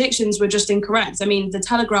frankly, the predictions were just incorrect. I mean, The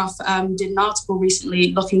Telegraph did an article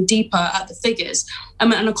recently looking deeper at the figures.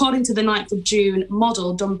 And according to the 9th of June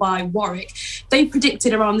model done by Warwick, they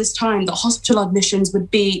predicted around this time that hospital admissions would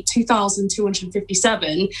be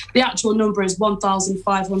 2,257. The actual number is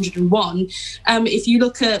 1,501. If you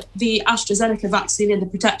look at the AstraZeneca vaccine and the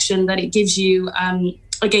protection that it gives you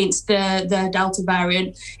against the Delta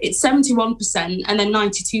variant, it's 71% and then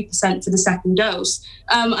 92% for the second dose.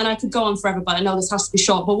 And I could go on forever, but I know this has to be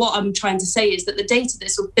short. But what I'm trying to say is that the data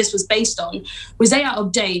this was based on was out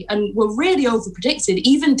of date and were really over-predicted,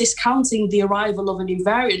 even discounting the arrival of a new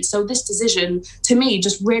variant. So this decision, to me,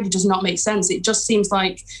 just really does not make sense. It just seems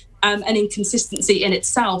like an inconsistency in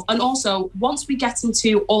itself. And also, once we get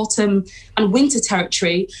into autumn and winter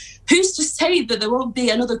territory, who's to say that there won't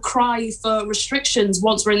be another cry for restrictions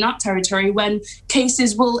once we're in that territory, when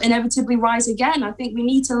cases will inevitably rise again? I think we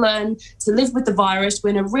need to learn to live with the virus.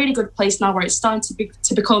 We're in a really good place now where it's starting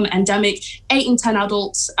to become endemic. 8 in 10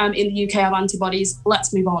 adults in the UK have antibodies.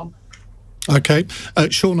 Let's move on. Okay.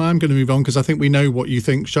 Sean, I'm going to move on because I think we know what you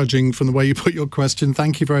think, judging from the way you put your question.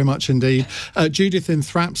 Thank you very much indeed. Judith in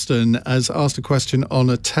Thrapston has asked a question on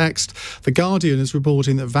a text. The Guardian is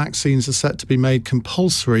reporting that vaccines are set to be made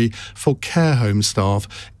compulsory for care home staff.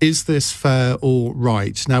 Is this fair or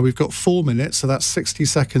right? Now, we've got 4 minutes, so that's 60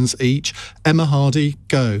 seconds each. Emma Hardy,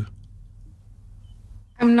 go.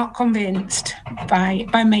 I'm not convinced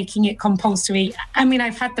by making it compulsory. I mean,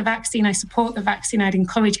 I've had the vaccine. I support the vaccine. I'd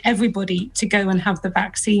encourage everybody to go and have the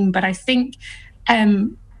vaccine. But I think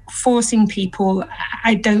forcing people,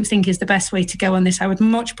 I don't think is the best way to go on this. I would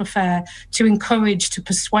much prefer to encourage, to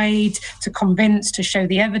persuade, to convince, to show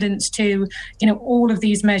the evidence to, all of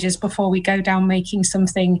these measures before we go down making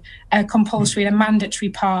something compulsory. A mandatory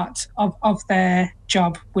part of their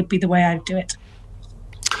job would be the way I'd do it.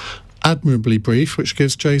 Admirably brief, which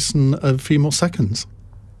gives Jason a few more seconds.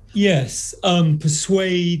 Yes,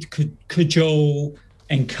 persuade, cajole,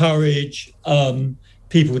 encourage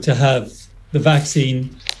people to have the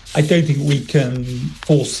vaccine. I don't think we can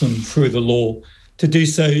force them through the law. To do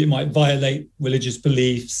so, it might violate religious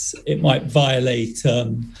beliefs. It might violate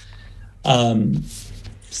certain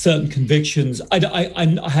convictions.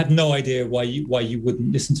 I have no idea why you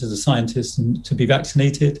wouldn't listen to the scientists and to be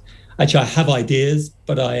vaccinated. Actually, I have ideas,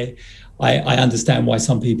 but I understand why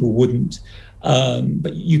some people wouldn't.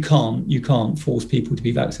 But you can't force people to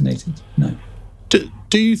be vaccinated. No.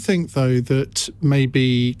 Do you think, though, that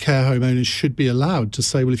maybe care home owners should be allowed to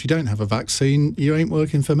say, well, if you don't have a vaccine, you ain't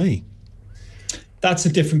working for me? That's a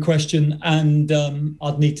different question, and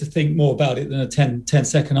I'd need to think more about it than a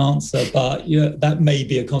 10-second answer. But that may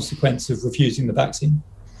be a consequence of refusing the vaccine.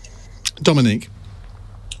 Dominique?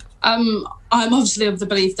 I'm obviously of the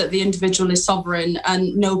belief that the individual is sovereign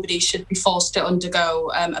and nobody should be forced to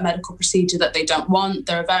undergo a medical procedure that they don't want.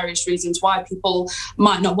 There are various reasons why people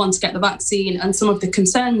might not want to get the vaccine, and some of the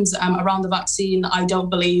concerns around the vaccine, I don't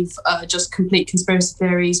believe just complete conspiracy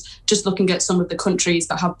theories. Just looking at some of the countries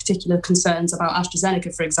that have particular concerns about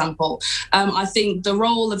AstraZeneca, for example. I think the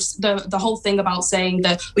role of the whole thing about saying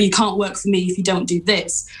that, well, you can't work for me if you don't do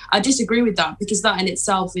this, I disagree with that, because that in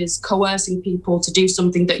itself is coercing people to do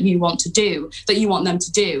something that you want to do, that you want them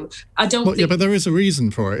to do. I don't think... Yeah, but there is a reason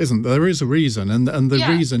for it, isn't there? There is a reason, and the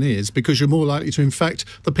reason is because you're more likely to infect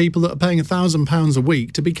the people that are paying £1,000 a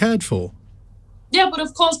week to be cared for. Yeah, but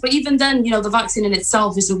of course, but even then, the vaccine in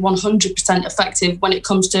itself isn't 100% effective when it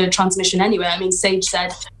comes to transmission anyway. I mean, Sage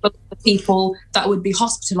said the people that would be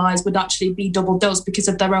hospitalised would actually be double dosed because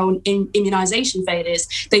of their own immunisation failures.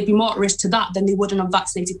 They'd be more at risk to that than they would an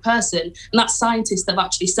unvaccinated person. And that's scientists that have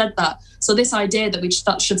actually said that. So this idea that we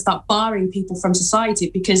should start barring people from society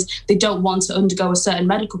because they don't want to undergo a certain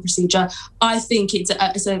medical procedure, I think it's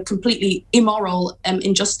a completely immoral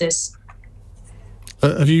injustice.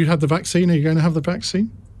 Have you had the vaccine? Are you going to have the vaccine?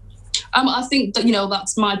 I think that,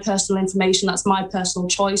 that's my personal information. That's my personal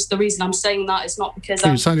choice. The reason I'm saying that is not because...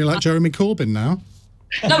 You're sounding like Jeremy Corbyn now.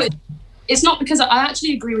 No, it's not because I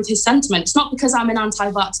actually agree with his sentiment. It's not because I'm an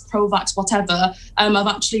anti-vax, pro-vax, whatever. I've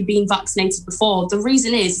actually been vaccinated before. The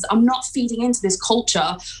reason is I'm not feeding into this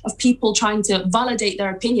culture of people trying to validate their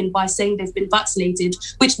opinion by saying they've been vaccinated,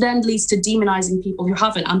 which then leads to demonising people who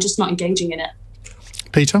haven't. I'm just not engaging in it.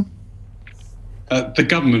 Peter? The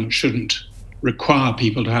government shouldn't require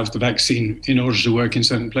people to have the vaccine in order to work in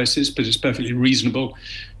certain places, but it's perfectly reasonable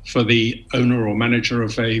for the owner or manager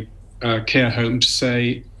of a care home to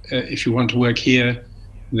say, if you want to work here,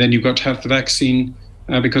 then you've got to have the vaccine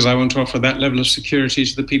because I want to offer that level of security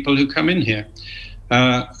to the people who come in here.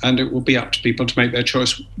 And it will be up to people to make their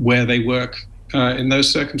choice where they work in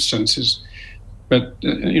those circumstances. But,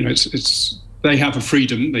 they have a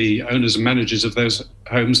freedom, the owners and managers of those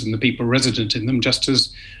homes and the people resident in them, just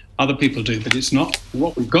as other people do. But it's not,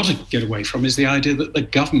 what we've got to get away from is the idea that the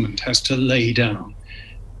government has to lay down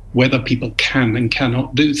whether people can and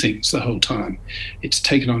cannot do things the whole time. It's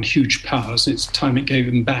taken on huge powers, and it's time it gave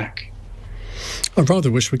them back. I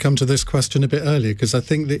rather wish we'd come to this question a bit earlier, because I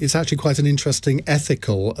think that it's actually quite an interesting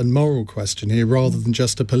ethical and moral question here rather than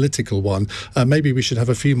just a political one. Maybe we should have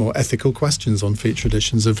a few more ethical questions on future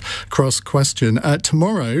editions of Cross Question.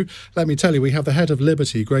 Tomorrow, let me tell you, we have the head of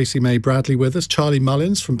Liberty, Gracie May Bradley, with us, Charlie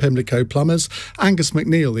Mullins from Pimlico Plumbers, Angus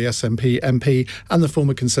MacNeil, the SNP MP, and the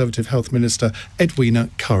former Conservative Health Minister, Edwina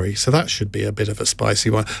Currie. So that should be a bit of a spicy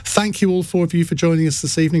one. Thank you all four of you for joining us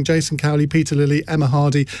this evening. Jason Cowley, Peter Lilley, Emma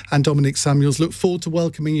Hardy and Dominique Samuels. Look forward to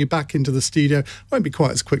welcoming you back into the studio. Won't be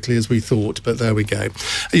quite as quickly as we thought, but there we go.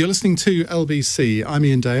 You're listening to LBC. I'm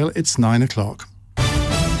Iain Dale. It's 9 o'clock.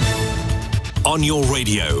 On your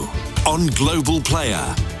radio, on Global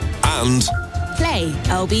Player, and Play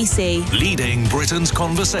LBC. Leading Britain's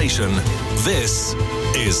conversation. This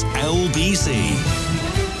is LBC.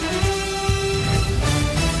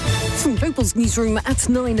 From Global's newsroom at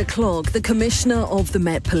 9 o'clock, the Commissioner of the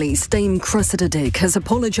Met Police, Dame Cressida Dick, has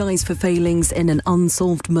apologised for failings in an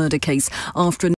unsolved murder case after